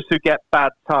 And those who get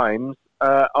bad times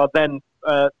are then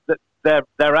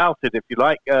they're outed, if you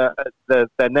like.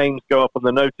 Their names go up on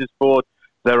the notice board.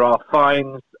 There are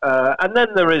fines, and then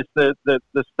there is the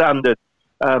standard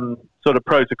sort of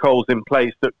protocols in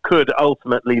place that could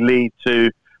ultimately lead to,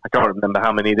 I can't remember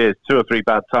how many it is, 2 or 3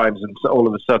 bad times, and so all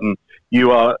of a sudden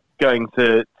you are going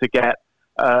to get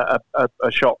a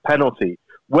shot penalty.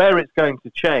 Where it's going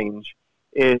to change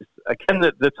is, again,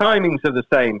 the timings are the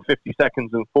same, 50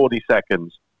 seconds and 40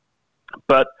 seconds,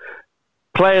 but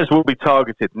players will be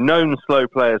targeted. Known slow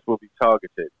players will be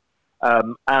targeted.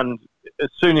 And as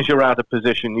soon as you're out of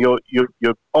position, you're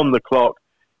on the clock.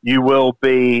 You will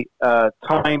be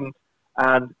timed,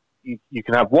 and you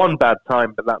can have one bad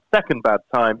time, but that second bad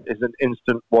time is an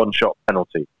instant one-shot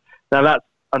penalty. Now, that's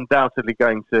undoubtedly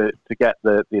going to get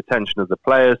the attention of the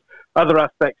players. Other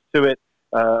aspects to it,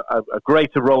 a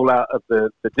greater rollout of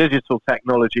the digital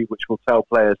technology, which will tell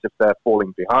players if they're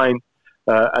falling behind,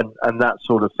 and that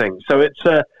sort of thing. So it's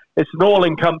an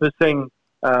all-encompassing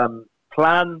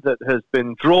plan that has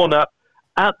been drawn up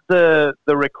at the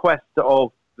request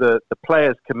of the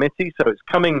Players Committee. So it's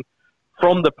coming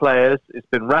from the players. It's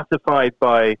been ratified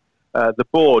by the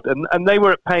board, and they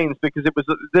were at pains because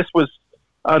this was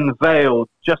unveiled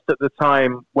just at the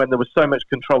time when there was so much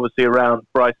controversy around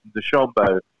Bryson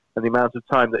DeChambeau and the amount of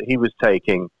time that he was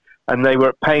taking. And they were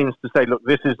at pains to say, look,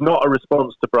 this is not a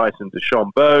response to Bryson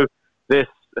DeChambeau. This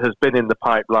has been in the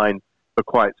pipeline for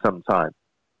quite some time.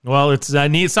 Well, it's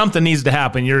something needs to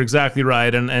happen. You're exactly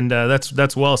right, and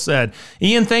that's well said.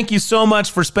 Ian, thank you so much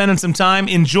for spending some time.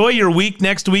 Enjoy your week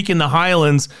next week in the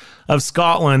Highlands of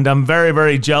Scotland. I'm very,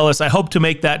 very jealous. I hope to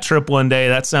make that trip one day.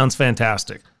 That sounds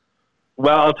fantastic.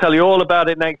 Well, I'll tell you all about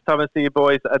it next time I see you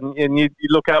boys, and you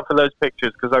look out for those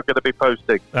pictures because I'm going to be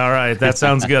posting. All right, that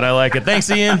sounds good. I like it.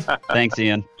 Thanks, Ian. Thanks,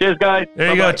 Ian. Cheers, guys.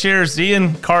 There you go. Cheers.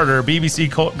 Ian Carter,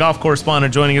 BBC golf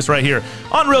correspondent, joining us right here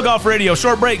on Real Golf Radio.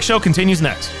 Short break. Show continues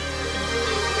next.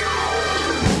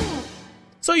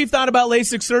 So you've thought about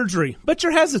LASIK surgery, but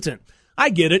you're hesitant. I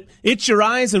get it. It's your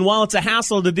eyes, and while it's a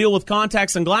hassle to deal with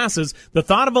contacts and glasses, the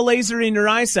thought of a laser in your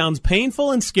eye sounds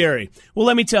painful and scary. Well,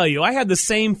 let me tell you, I had the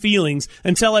same feelings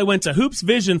until I went to Hoops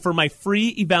Vision for my free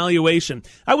evaluation.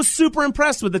 I was super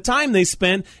impressed with the time they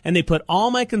spent, and they put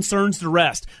all my concerns to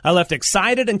rest. I left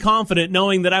excited and confident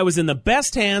knowing that I was in the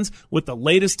best hands with the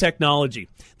latest technology.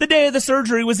 The day of the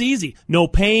surgery was easy. No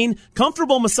pain,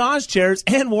 comfortable massage chairs,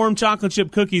 and warm chocolate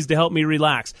chip cookies to help me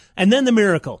relax. And then the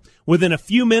miracle. Within a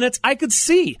few minutes, I could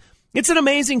see. It's an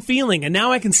amazing feeling, and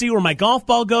now I can see where my golf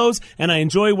ball goes, and I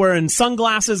enjoy wearing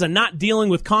sunglasses and not dealing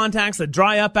with contacts that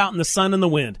dry up out in the sun and the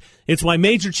wind. It's why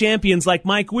major champions like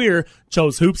Mike Weir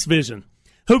chose Hoops Vision.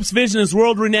 Hoops Vision is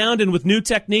world-renowned, and with new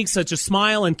techniques such as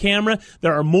Smile and Camera,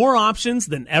 there are more options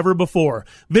than ever before.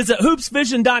 Visit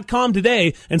hoopsvision.com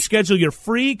today and schedule your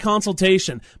free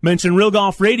consultation. Mention Real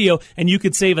Golf Radio, and you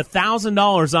could save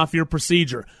 $1,000 off your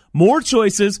procedure. More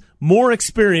choices, more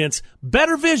experience,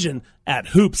 better vision at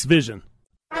Hoops Vision.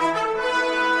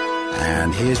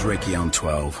 And here's Ricky on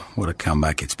 12. What a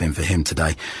comeback it's been for him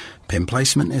today. Pin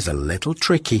placement is a little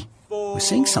tricky. We're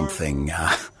seeing something...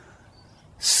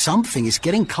 Something is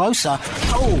getting closer.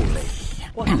 Holy.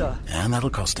 What the? And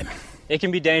that'll cost him. It can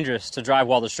be dangerous to drive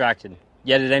while distracted.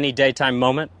 Yet at any daytime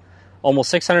moment, almost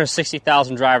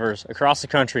 660,000 drivers across the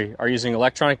country are using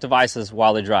electronic devices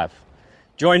while they drive.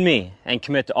 Join me and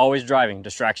commit to always driving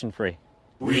distraction-free.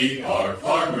 We are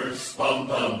farmers. Bum,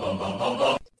 bum, bum, bum, bum,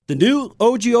 bum. The new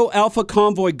OGIO Alpha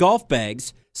Convoy golf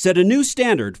bags set a new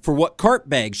standard for what cart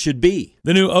bags should be.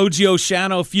 The new OGIO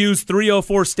Shadow Fuse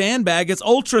 304 stand bag is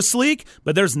ultra sleek,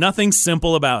 but there's nothing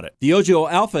simple about it. The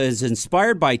OGIO Alpha is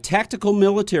inspired by tactical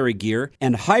military gear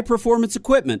and high-performance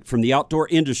equipment from the outdoor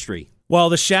industry. While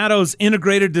the Shadow's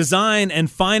integrated design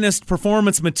and finest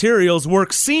performance materials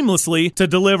work seamlessly to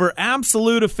deliver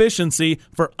absolute efficiency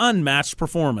for unmatched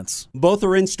performance. Both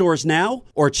are in stores now,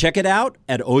 or check it out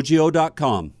at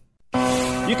ogio.com.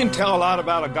 You can tell a lot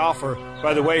about a golfer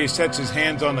by the way he sets his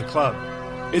hands on the club.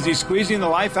 Is he squeezing the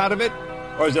life out of it,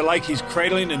 or is it like he's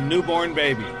cradling a newborn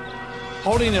baby?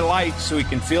 Holding it light so he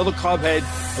can feel the club head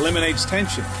eliminates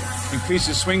tension,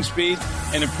 increases swing speed,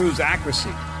 and improves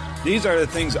accuracy. These are the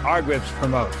things our grips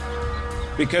promote.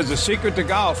 Because the secret to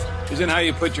golf isn't how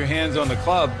you put your hands on the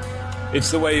club, it's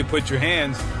the way you put your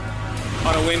hands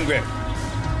on a Win grip.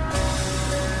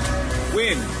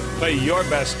 Win, play your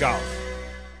best golf.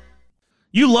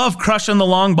 You love crushing the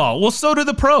long ball. Well, so do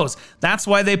the pros. That's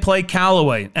why they play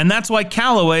Callaway. And that's why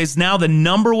Callaway is now the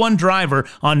 #1 driver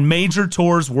on major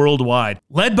tours worldwide.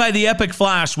 Led by the Epic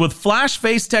Flash, with Flash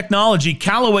Face technology,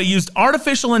 Callaway used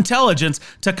artificial intelligence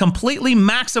to completely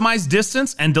maximize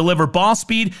distance and deliver ball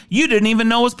speed you didn't even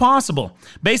know was possible.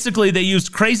 Basically, they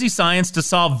used crazy science to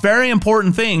solve very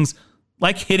important things,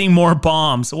 like hitting more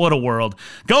bombs. What a world.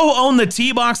 Go own the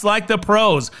tee box like the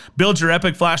pros. Build your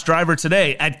Epic Flash driver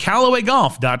today at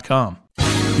CallawayGolf.com.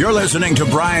 You're listening to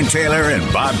Brian Taylor and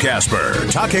Bob Casper,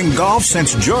 talking golf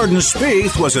since Jordan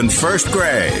Spieth was in first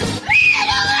grade.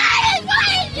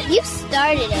 You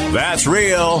started it. That's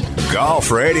Real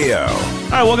Golf Radio. All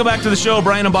right, welcome back to the show.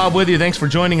 Brian and Bob with you. Thanks for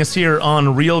joining us here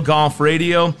on Real Golf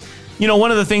Radio. You know,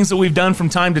 one of the things that we've done from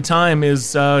time to time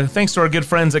is, thanks to our good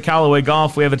friends at Callaway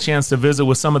Golf, we have a chance to visit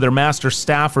with some of their master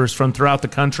staffers from throughout the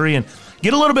country and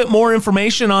get a little bit more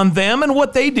information on them and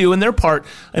what they do and their part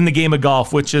in the game of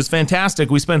golf, which is fantastic.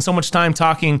 We spend so much time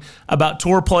talking about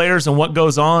tour players and what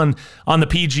goes on the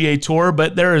PGA Tour,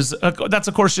 but that's,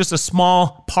 of course, just a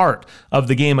small part of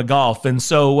the game of golf. And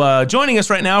so joining us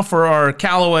right now for our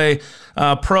Callaway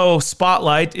Pro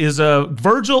Spotlight is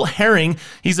Virgil Herring.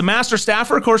 He's a master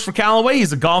staffer, of course, for Callaway.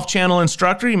 He's a Golf Channel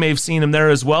instructor. You may have seen him there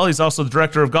as well. He's also the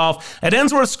director of golf at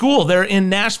Ensworth School there in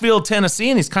Nashville, Tennessee,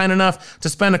 and he's kind enough to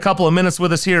spend a couple of minutes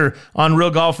with us here on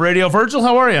Real Golf Radio. Virgil,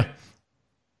 how are you?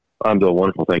 I'm doing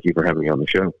wonderful. Thank you for having me on the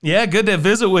show. Yeah, good to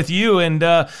visit with you. And,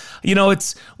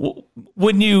 it's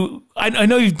when I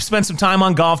know you've spent some time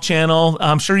on Golf Channel.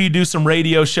 I'm sure you do some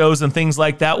radio shows and things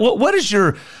like that. What is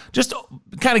just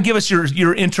kind of give us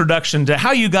your introduction to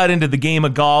how you got into the game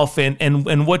of golf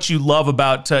and what you love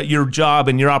about your job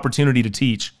and your opportunity to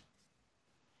teach.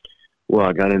 Well,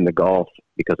 I got into golf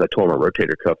because I tore my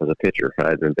rotator cuff as a pitcher. I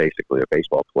had been basically a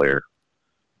baseball player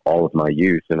all of my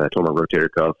youth, and I tore my rotator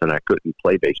cuff, and I couldn't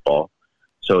play baseball.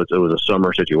 So it was a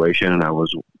summer situation, and I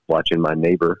was watching my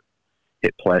neighbor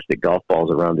hit plastic golf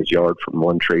balls around his yard from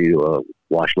one tree to a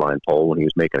wash line pole when he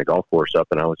was making a golf course up,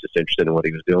 and I was just interested in what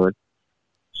he was doing.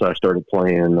 So I started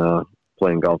playing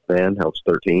golf then. I was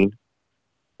 13,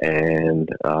 and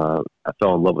I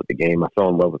fell in love with the game. I fell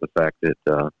in love with the fact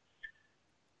that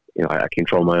I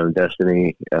control my own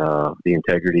destiny, the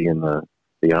integrity and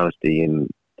the honesty and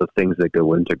the things that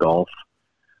go into golf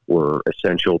were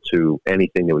essential to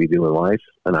anything that we do in life.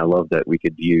 And I love that we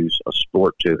could use a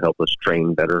sport to help us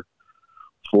train better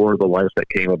for the life that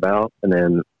came about. And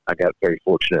then I got very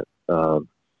fortunate. I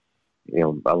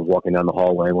was walking down the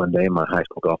hallway one day, and my high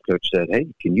school golf coach said, "Hey,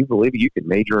 can you believe you could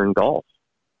major in golf?"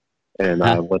 And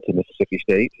I went to Mississippi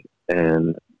State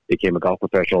and became a golf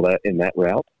professional in that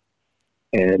route.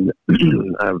 And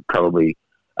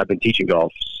I've been teaching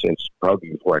golf since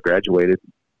probably before I graduated.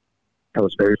 I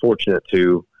was very fortunate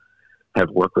to have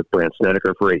worked with Brant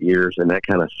Snedeker for 8 years, and that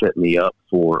kind of set me up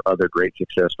for other great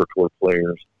success for tour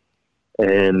players.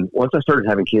 And once I started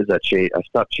having kids, I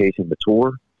stopped chasing the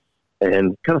tour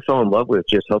and kind of fell in love with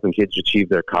just helping kids achieve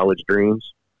their college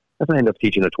dreams. If I end up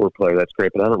teaching a tour player, that's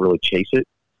great, but I don't really chase it.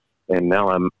 And now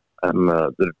I'm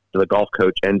the golf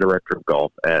coach and director of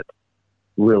golf at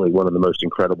really one of the most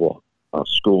incredible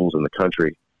schools in the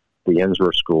country, the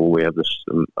Ensler School. We have this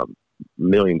 $1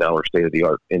 million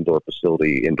state-of-the-art indoor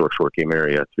facility, indoor short game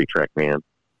area, 3-track man,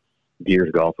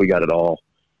 Deers golf. We got it all.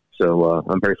 So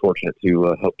I'm very fortunate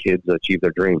to help kids achieve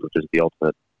their dreams, which is the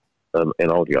ultimate in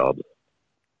all jobs.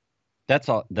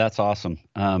 That's awesome,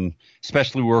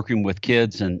 especially working with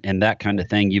kids and that kind of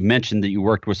thing. You mentioned that you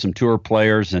worked with some tour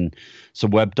players and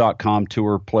some web.com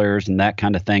tour players and that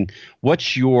kind of thing.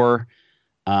 What's your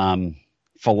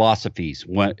philosophies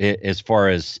as far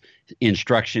as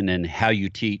instruction and how you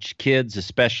teach kids,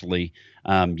 especially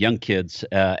young kids,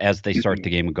 as they start the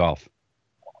game of golf?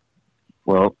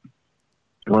 Well,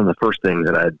 one of the first things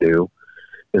that I do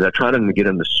is I try to get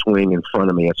them to swing in front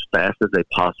of me as fast as they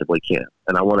possibly can.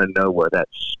 And I want to know where that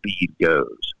speed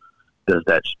goes. Does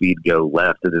that speed go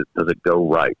left? Does it go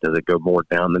right? Does it go more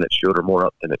down than it should or more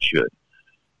up than it should?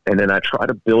 And then I try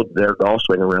to build their golf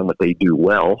swing around what they do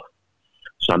well.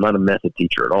 So I'm not a method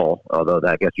teacher at all, although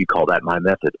I guess you call that my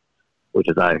method, which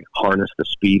is I harness the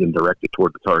speed and direct it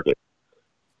toward the target.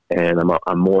 And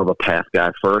I'm more of a path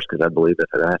guy first, because I believe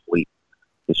if an athlete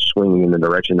is swinging in the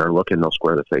direction they're looking, they'll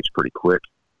square the face pretty quick.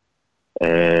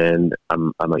 And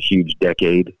I'm a huge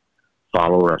decade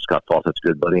follower of Scott Fawcett's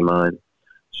good buddy of mine.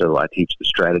 So I teach the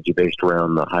strategy based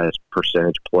around the highest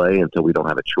percentage play until we don't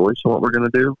have a choice on what we're going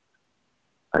to do.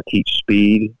 I teach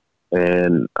speed,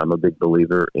 and I'm a big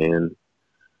believer in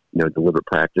deliberate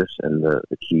practice and the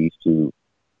keys to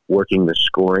working the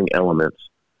scoring elements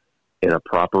in a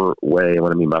proper way. And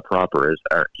what I mean by proper is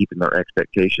keeping our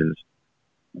expectations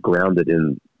grounded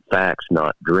in facts,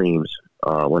 not dreams,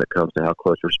 when it comes to how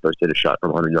close we're supposed to hit a shot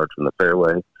from 100 yards from the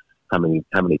fairway, how many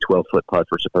 12-foot putts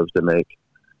we're supposed to make,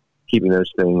 keeping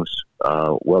those things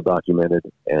well documented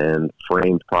and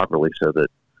framed properly so that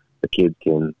the kids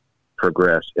can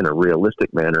progress in a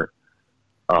realistic manner,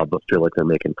 but feel like they're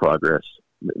making progress,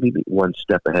 maybe one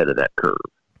step ahead of that curve.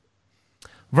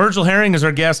 Virgil Herring is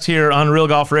our guest here on Real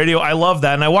Golf Radio. I love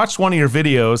that, and I watched one of your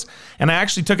videos, and I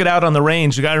actually took it out on the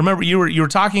range. I remember you were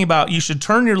talking about you should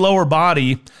turn your lower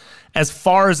body as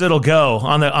far as it'll go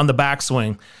on the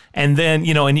backswing. And then,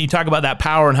 and you talk about that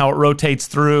power and how it rotates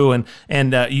through, and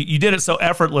you did it so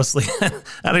effortlessly.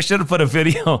 And I should have put a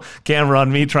video camera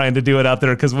on me trying to do it out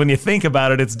there, because when you think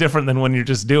about it, it's different than when you're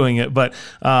just doing it. But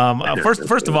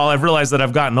first of all, I've realized that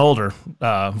I've gotten older,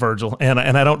 Virgil, and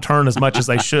I don't turn as much as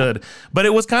I should. But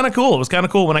it was kind of cool. It was kind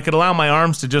of cool when I could allow my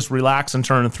arms to just relax and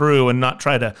turn through and not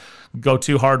try to go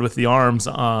too hard with the arms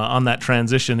on that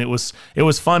transition. It was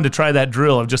fun to try that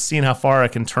drill of just seeing how far I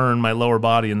can turn my lower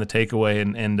body in the takeaway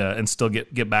and still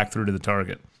get back through to the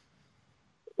target.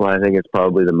 Well, I think it's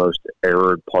probably the most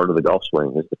errored part of the golf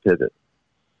swing is the pivot.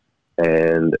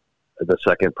 And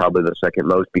probably the second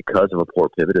most, because of a poor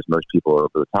pivot, is most people are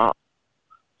over the top.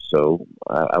 So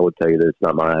I would tell you that it's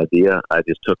not my idea. I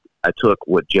took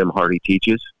what Jim Hardy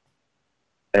teaches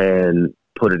and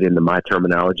put it into my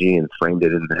terminology and framed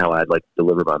it into how I'd like to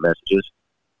deliver my messages.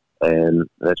 And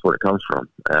that's where it comes from.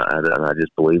 And I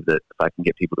just believe that if I can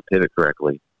get people to pivot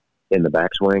correctly in the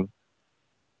backswing,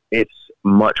 it's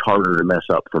much harder to mess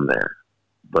up from there.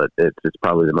 But it's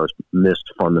probably the most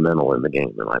missed fundamental in the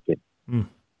game, in my opinion.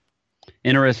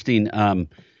 Interesting.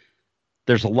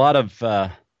 There's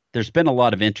been a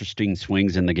lot of interesting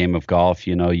swings in the game of golf.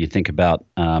 You think about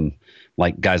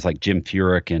like guys like Jim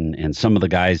Furyk and some of the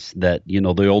guys that,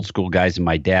 the old school guys in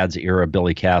my dad's era,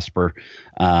 Billy Casper.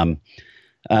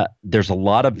 There's a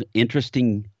lot of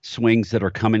interesting swings that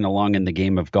are coming along in the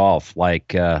game of golf,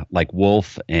 like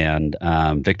Wolf and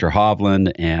Victor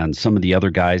Hovland and some of the other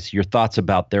guys. Your thoughts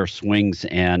about their swings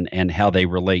and how they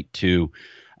relate to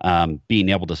being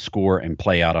able to score and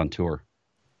play out on tour?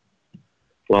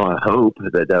 Well, I hope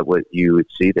that what you would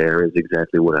see there is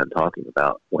exactly what I'm talking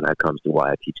about when it comes to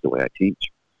why I teach the way I teach,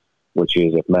 which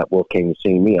is if Matt Wolff came to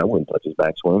see me, I wouldn't touch his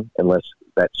backswing unless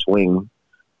that swing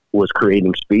was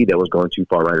creating speed that was going too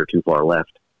far right or too far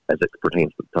left as it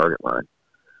pertains to the target line.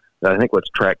 And I think what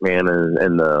TrackMan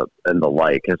and the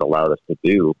like has allowed us to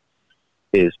do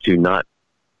is to not.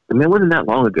 I mean, it wasn't that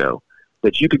long ago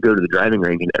that you could go to the driving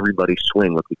range and everybody's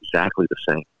swing looked exactly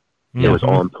the same. Mm-hmm. It was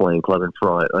on plane, club in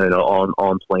front,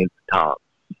 on plane top,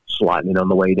 sliding on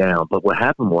the way down. But what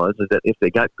happened was is that if they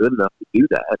got good enough to do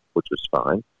that, which was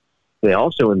fine, they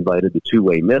also invited the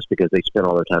two-way miss because they spent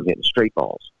all their time hitting straight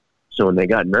balls. So when they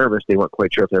got nervous, they weren't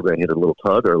quite sure if they were going to hit a little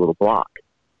tug or a little block.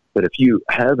 But if you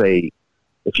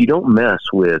don't mess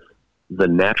with the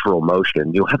natural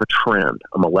motion, you'll have a trend,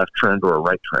 a left trend or a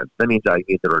right trend. That means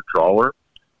either a drawer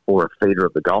or a fader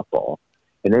of the golf ball.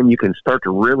 And then you can start to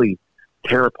really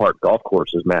tear apart golf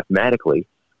courses mathematically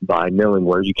by knowing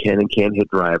where you can and can't hit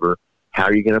driver, how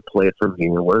are you going to play it from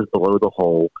here, where's below the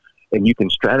hole, and you can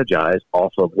strategize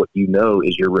off of what you know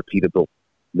is your repeatable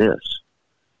miss.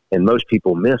 And most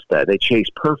people miss that. They chase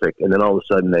perfect, and then all of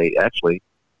a sudden they actually,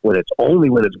 when it's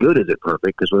good is it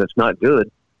perfect, because when it's not good,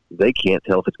 they can't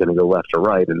tell if it's going to go left or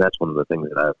right, and that's one of the things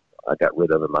that I got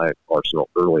rid of in my arsenal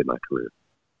early in my career.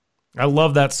 I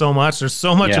love that so much. There's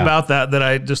so much about that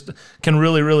I just can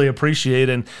really, really appreciate.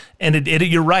 And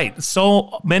you're right.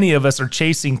 So many of us are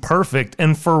chasing perfect,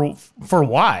 and for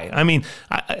why? I mean,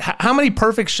 how many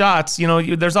perfect shots?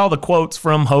 There's all the quotes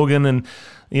from Hogan and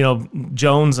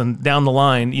Jones and down the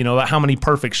line, about how many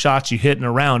perfect shots you hit in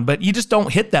a round, but you just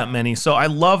don't hit that many. So I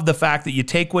love the fact that you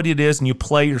take what it is and you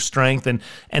play your strength, and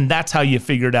that's how you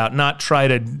figure it out, not try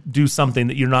to do something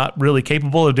that you're not really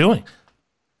capable of doing.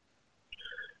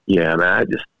 Yeah, I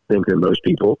just think that most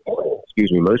people,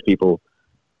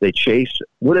 they chase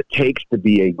what it takes to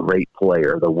be a great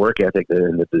player. The work ethic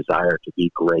and the desire to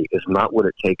be great is not what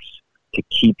it takes to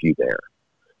keep you there.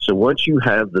 So once you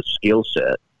have the skill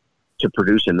set to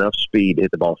produce enough speed to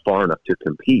hit the ball far enough to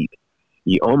compete,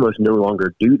 you almost no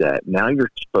longer do that. Now you're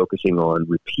focusing on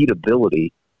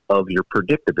repeatability of your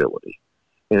predictability.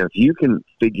 And if you can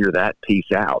figure that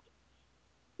piece out,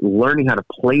 learning how to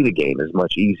play the game is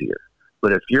much easier.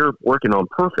 But if you're working on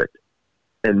perfect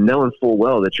and knowing full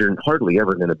well that you're hardly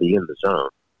ever going to be in the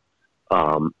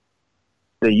zone,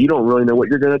 then you don't really know what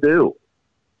you're going to do,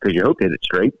 because you hope to hit it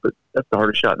straight, but that's the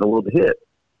hardest shot in the world to hit.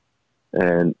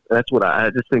 And that's what I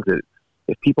just think that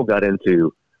if people got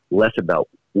into less about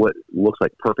what looks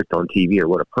like perfect on TV or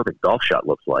what a perfect golf shot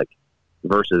looks like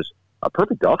versus a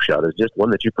perfect golf shot is just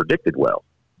one that you predicted well.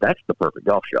 That's the perfect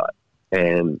golf shot.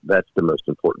 And that's the most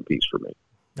important piece for me.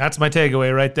 That's my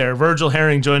takeaway right there. Virgil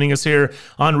Herring joining us here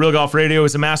on Real Golf Radio.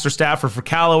 He's a master staffer for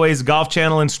Callaway's Golf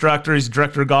Channel instructor. He's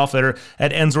director of golf at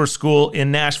Ensworth School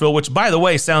in Nashville, which, by the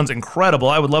way, sounds incredible.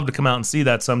 I would love to come out and see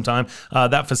that sometime,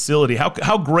 that facility.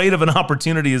 How great of an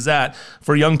opportunity is that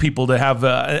for young people to have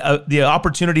the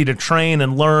opportunity to train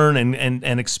and learn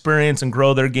and experience and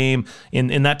grow their game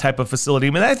in that type of facility? I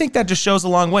mean, I think that just shows a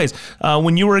long ways.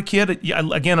 When you were a kid,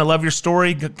 again, I love your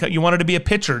story. You wanted to be a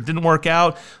pitcher. It didn't work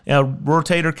out.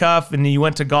 Rotator cuff, and you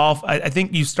went to golf. I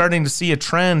think you're starting to see a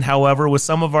trend, however, with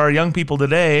some of our young people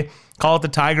today. Call it the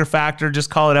Tiger factor, just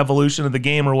call it evolution of the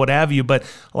game or what have you. But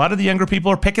a lot of the younger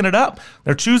people are picking it up.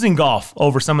 They're choosing golf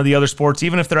over some of the other sports,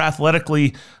 even if they're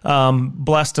athletically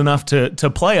blessed enough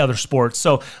to play other sports.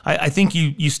 So I think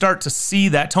you start to see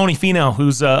that. Tony Finau,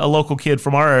 who's a local kid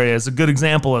from our area, is a good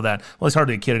example of that. Well, he's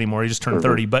hardly a kid anymore. He just turned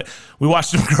 30, but we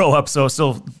watched him grow up,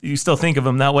 so you still think of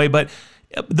him that way. But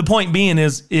the point being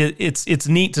is it's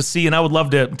neat to see, and I would love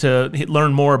to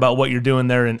learn more about what you're doing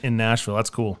there in Nashville. That's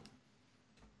cool.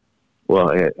 Well,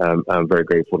 I'm very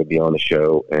grateful to be on the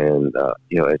show, and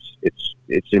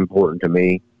it's important to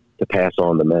me to pass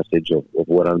on the message of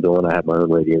what I'm doing. I have my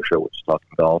own radio show, which is Talking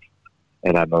Golf,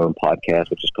 and I have my own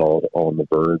podcast, which is called On the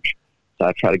Verge. So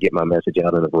I try to get my message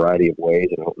out in a variety of ways,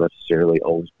 and I don't necessarily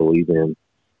always believe in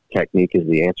technique is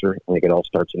the answer. I think it all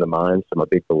starts in the mind. So I'm a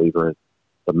big believer in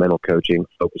the mental coaching,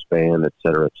 focus band, et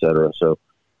cetera, et cetera. So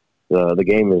the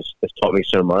game has taught me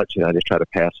so much, and I just try to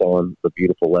pass on the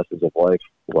beautiful lessons of life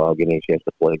while getting a chance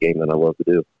to play a game that I love to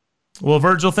do. Well,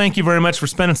 Virgil, thank you very much for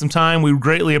spending some time. We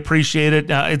greatly appreciate it.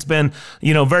 It's been,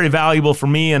 very valuable for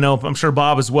me. I'm sure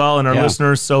Bob as well, and our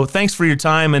listeners. So thanks for your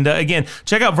time. And again,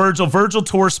 check out Virgil. Virgil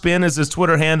Tour Spin is his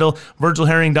Twitter handle.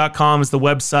 VirgilHerring.com is the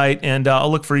website. And I'll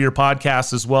look for your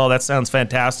podcast as well. That sounds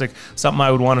fantastic. Something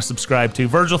I would want to subscribe to.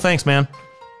 Virgil, thanks, man.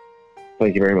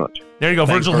 Thank you very much. There you go.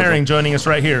 Thanks, Virgil Herring joining us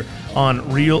right here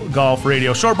on Real Golf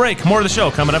Radio. Short break. More of the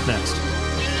show coming up next.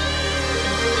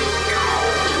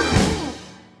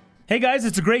 Hey guys,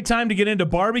 it's a great time to get into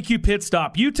Barbecue Pit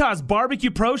Stop, Utah's barbecue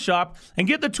pro shop, and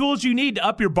get the tools you need to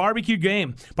up your barbecue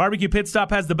game. Barbecue Pit Stop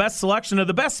has the best selection of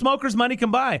the best smokers money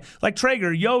can buy, like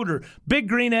Traeger, Yoder, Big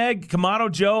Green Egg,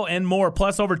 Kamado Joe, and more,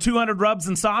 plus over 200 rubs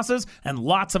and sauces and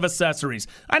lots of accessories.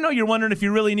 I know you're wondering if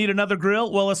you really need another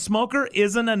grill. Well, a smoker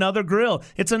isn't another grill.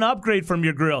 It's an upgrade from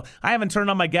your grill. I haven't turned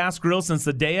on my gas grill since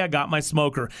the day I got my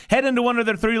smoker. Head into one of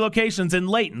their 3 locations in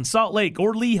Layton, Salt Lake,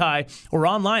 or Lehigh, or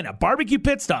online at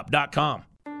barbecuepitstop.com.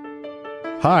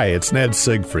 Hi, it's Ned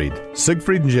Siegfried.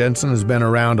 Siegfried & Jensen has been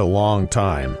around a long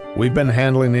time. We've been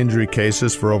handling injury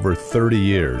cases for over 30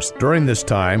 years. During this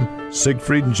time,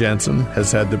 Siegfried & Jensen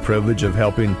has had the privilege of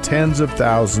helping tens of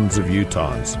thousands of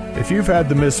Utahns. If you've had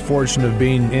the misfortune of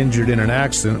being injured in an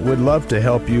accident, we'd love to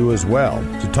help you as well.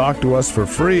 To talk to us for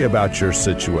free about your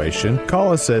situation,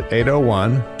 call us at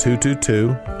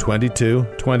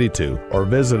 801-222-2222 or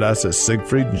visit us at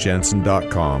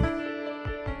siegfriedjensen.com.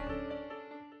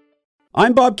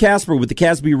 I'm Bob Casper with the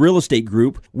Casper Real Estate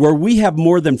Group, where we have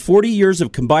more than 40 years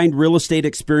of combined real estate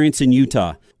experience in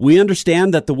Utah. We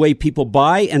understand that the way people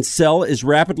buy and sell is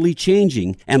rapidly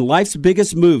changing, and life's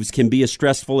biggest moves can be a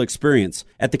stressful experience.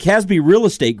 At the Casper Real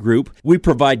Estate Group, we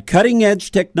provide cutting-edge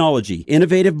technology,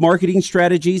 innovative marketing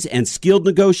strategies, and skilled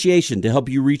negotiation to help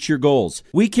you reach your goals.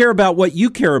 We care about what you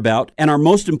care about, and our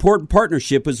most important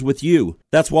partnership is with you.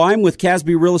 That's why I'm with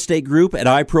Casper Real Estate Group at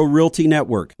iPro Realty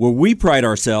Network, where we pride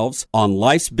ourselves on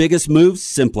life's biggest moves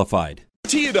simplified.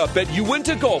 Tee it up at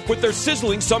Uinta Golf with their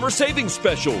sizzling summer savings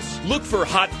specials. Look for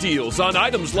hot deals on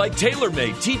items like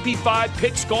TaylorMade TP5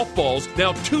 Picks golf balls,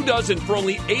 now 2 dozen for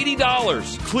only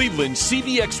 $80. Cleveland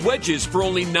CVX wedges for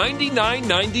only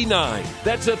 $99.99.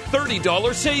 That's a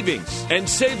 $30 savings. And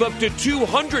save up to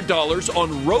 $200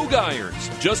 on Rogue irons.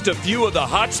 Just a few of the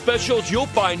hot specials you'll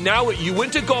find now at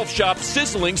Uinta Golf Shop's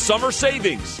sizzling summer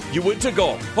savings. Uinta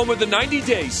Golf, home of the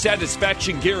 90-day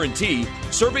satisfaction guarantee,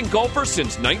 serving golfers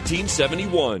since 1971.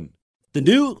 The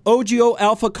new OGIO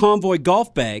Alpha Convoy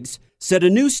golf bags set a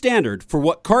new standard for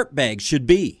what cart bags should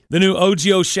be. The new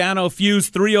OGIO Shadow Fuse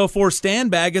 304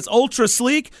 stand bag is ultra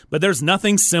sleek, but there's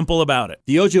nothing simple about it.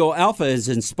 The OGIO Alpha is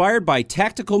inspired by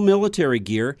tactical military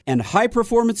gear and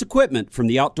high-performance equipment from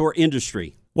the outdoor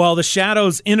industry. While the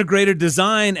Shadow's integrated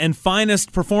design and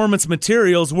finest performance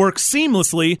materials work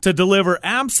seamlessly to deliver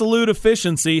absolute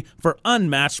efficiency for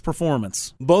unmatched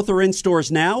performance. Both are in stores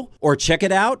now, or check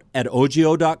it out at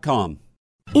ogio.com.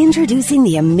 Introducing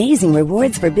the Amazing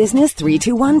Rewards for Business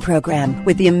 321 program.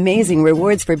 With the Amazing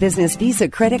Rewards for Business Visa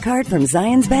credit card from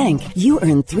Zions Bank, you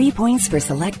earn 3 points for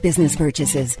select business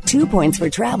purchases, 2 points for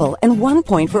travel, and 1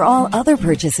 point for all other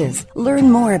purchases. Learn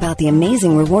more about the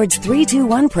Amazing Rewards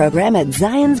 321 program at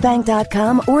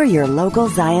zionsbank.com or your local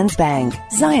Zions Bank.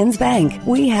 Zions Bank,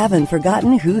 we haven't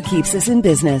forgotten who keeps us in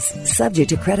business. Subject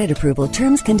to credit approval,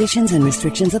 terms, conditions, and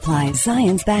restrictions apply.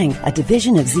 Zions Bank, a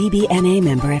division of ZBNA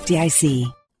member FDIC.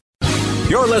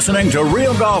 You're listening to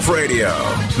Real Golf Radio.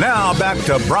 Now back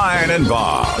to Brian and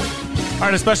Bob. All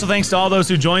right, a special thanks to all those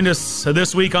who joined us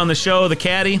this week on the show. The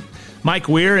Caddie, Mike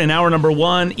Weir in hour number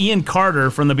 1, Ian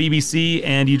Carter from the BBC,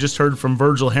 and you just heard from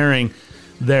Virgil Herring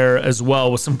there as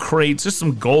well with some crates, just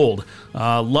some gold.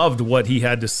 Loved what he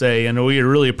had to say, and we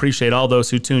really appreciate all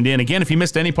those who tuned in. Again, if you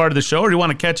missed any part of the show or you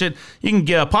want to catch it, you can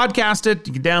podcast it,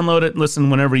 you can download it, listen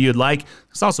whenever you'd like.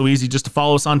 It's also easy just to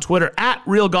follow us on Twitter at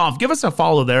Real Golf. Give us a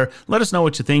follow there. Let us know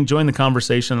what you think. Join the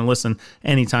conversation and listen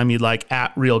anytime you'd like.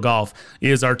 At Real Golf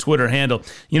is our Twitter handle.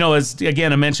 You know, as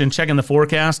again I mentioned, checking the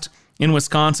forecast in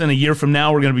Wisconsin, a year from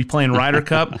now we're going to be playing Ryder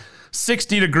Cup.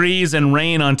 60 degrees and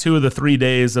rain on 2 of the 3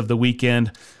 days of the weekend.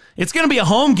 It's going to be a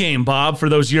home game, Bob, for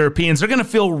those Europeans. They're going to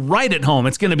feel right at home.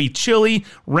 It's going to be chilly,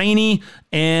 rainy,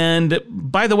 and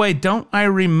by the way, don't I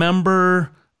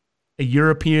remember a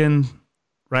European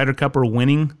Ryder Cupper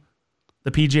winning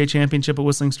the PGA Championship at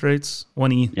Whistling Straits?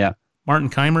 Martin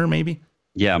Keimer, maybe?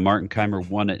 Yeah, Martin Keimer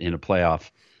won it in a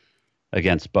playoff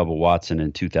against Bubba Watson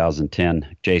in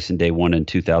 2010. Jason Day won in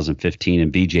 2015,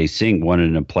 and Vijay Singh won it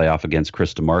in a playoff against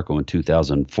Chris DeMarco in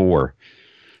 2004.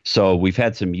 So we've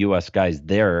had some U.S. guys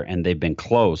there, and they've been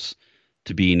close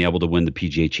to being able to win the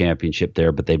PGA Championship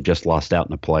there, but they've just lost out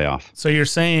in the playoff. So you're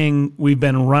saying we've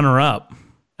been runner-up,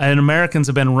 and Americans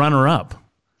have been runner-up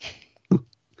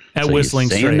at Whistling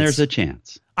Straits. There's a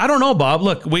chance. I don't know, Bob.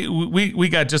 Look, we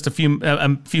got just a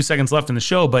few seconds left in the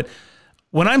show, but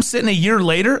when I'm sitting a year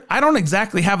later, I don't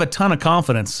exactly have a ton of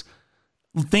confidence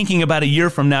thinking about a year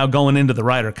from now going into the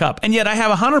Ryder Cup. And yet I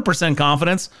have 100%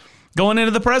 confidence going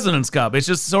into the President's Cup. It's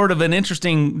just sort of an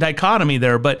interesting dichotomy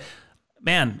there. But,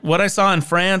 man, what I saw in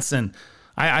France, and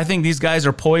I think these guys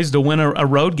are poised to win a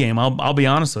road game. I'll be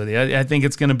honest with you. I think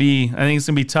it's going to be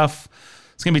tough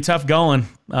it's going to be tough going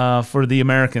for the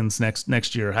Americans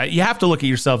next year. You have to look at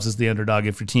yourselves as the underdog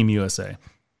if you're Team USA.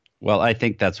 Well, I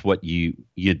think that's what the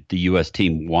U.S.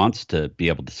 team wants to be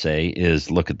able to say is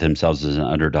look at themselves as an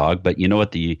underdog. But you know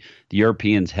what? The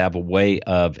Europeans have a way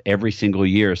of every single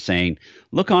year saying,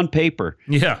 look on paper.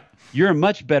 Yeah. You're a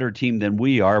much better team than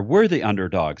we are. We're the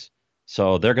underdogs.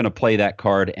 So they're going to play that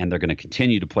card, and they're going to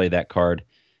continue to play that card.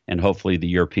 And hopefully the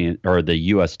European or the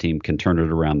U.S. team can turn it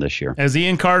around this year. As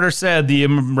Ian Carter said, the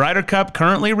Ryder Cup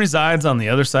currently resides on the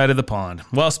other side of the pond.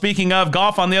 Well, speaking of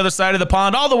golf on the other side of the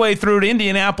pond, all the way through to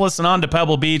Indianapolis and on to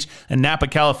Pebble Beach and Napa,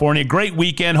 California. Great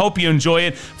weekend. Hope you enjoy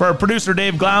it. For our producer,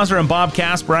 Dave Glauser, and Bob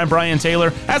Casper, I'm Brian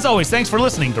Taylor. As always, thanks for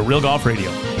listening to Real Golf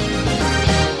Radio.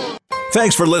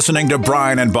 Thanks for listening to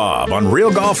Brian and Bob on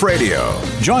Real Golf Radio.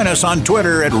 Join us on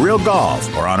Twitter at Real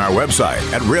Golf or on our website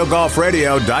at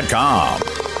realgolfradio.com.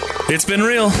 It's been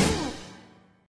real.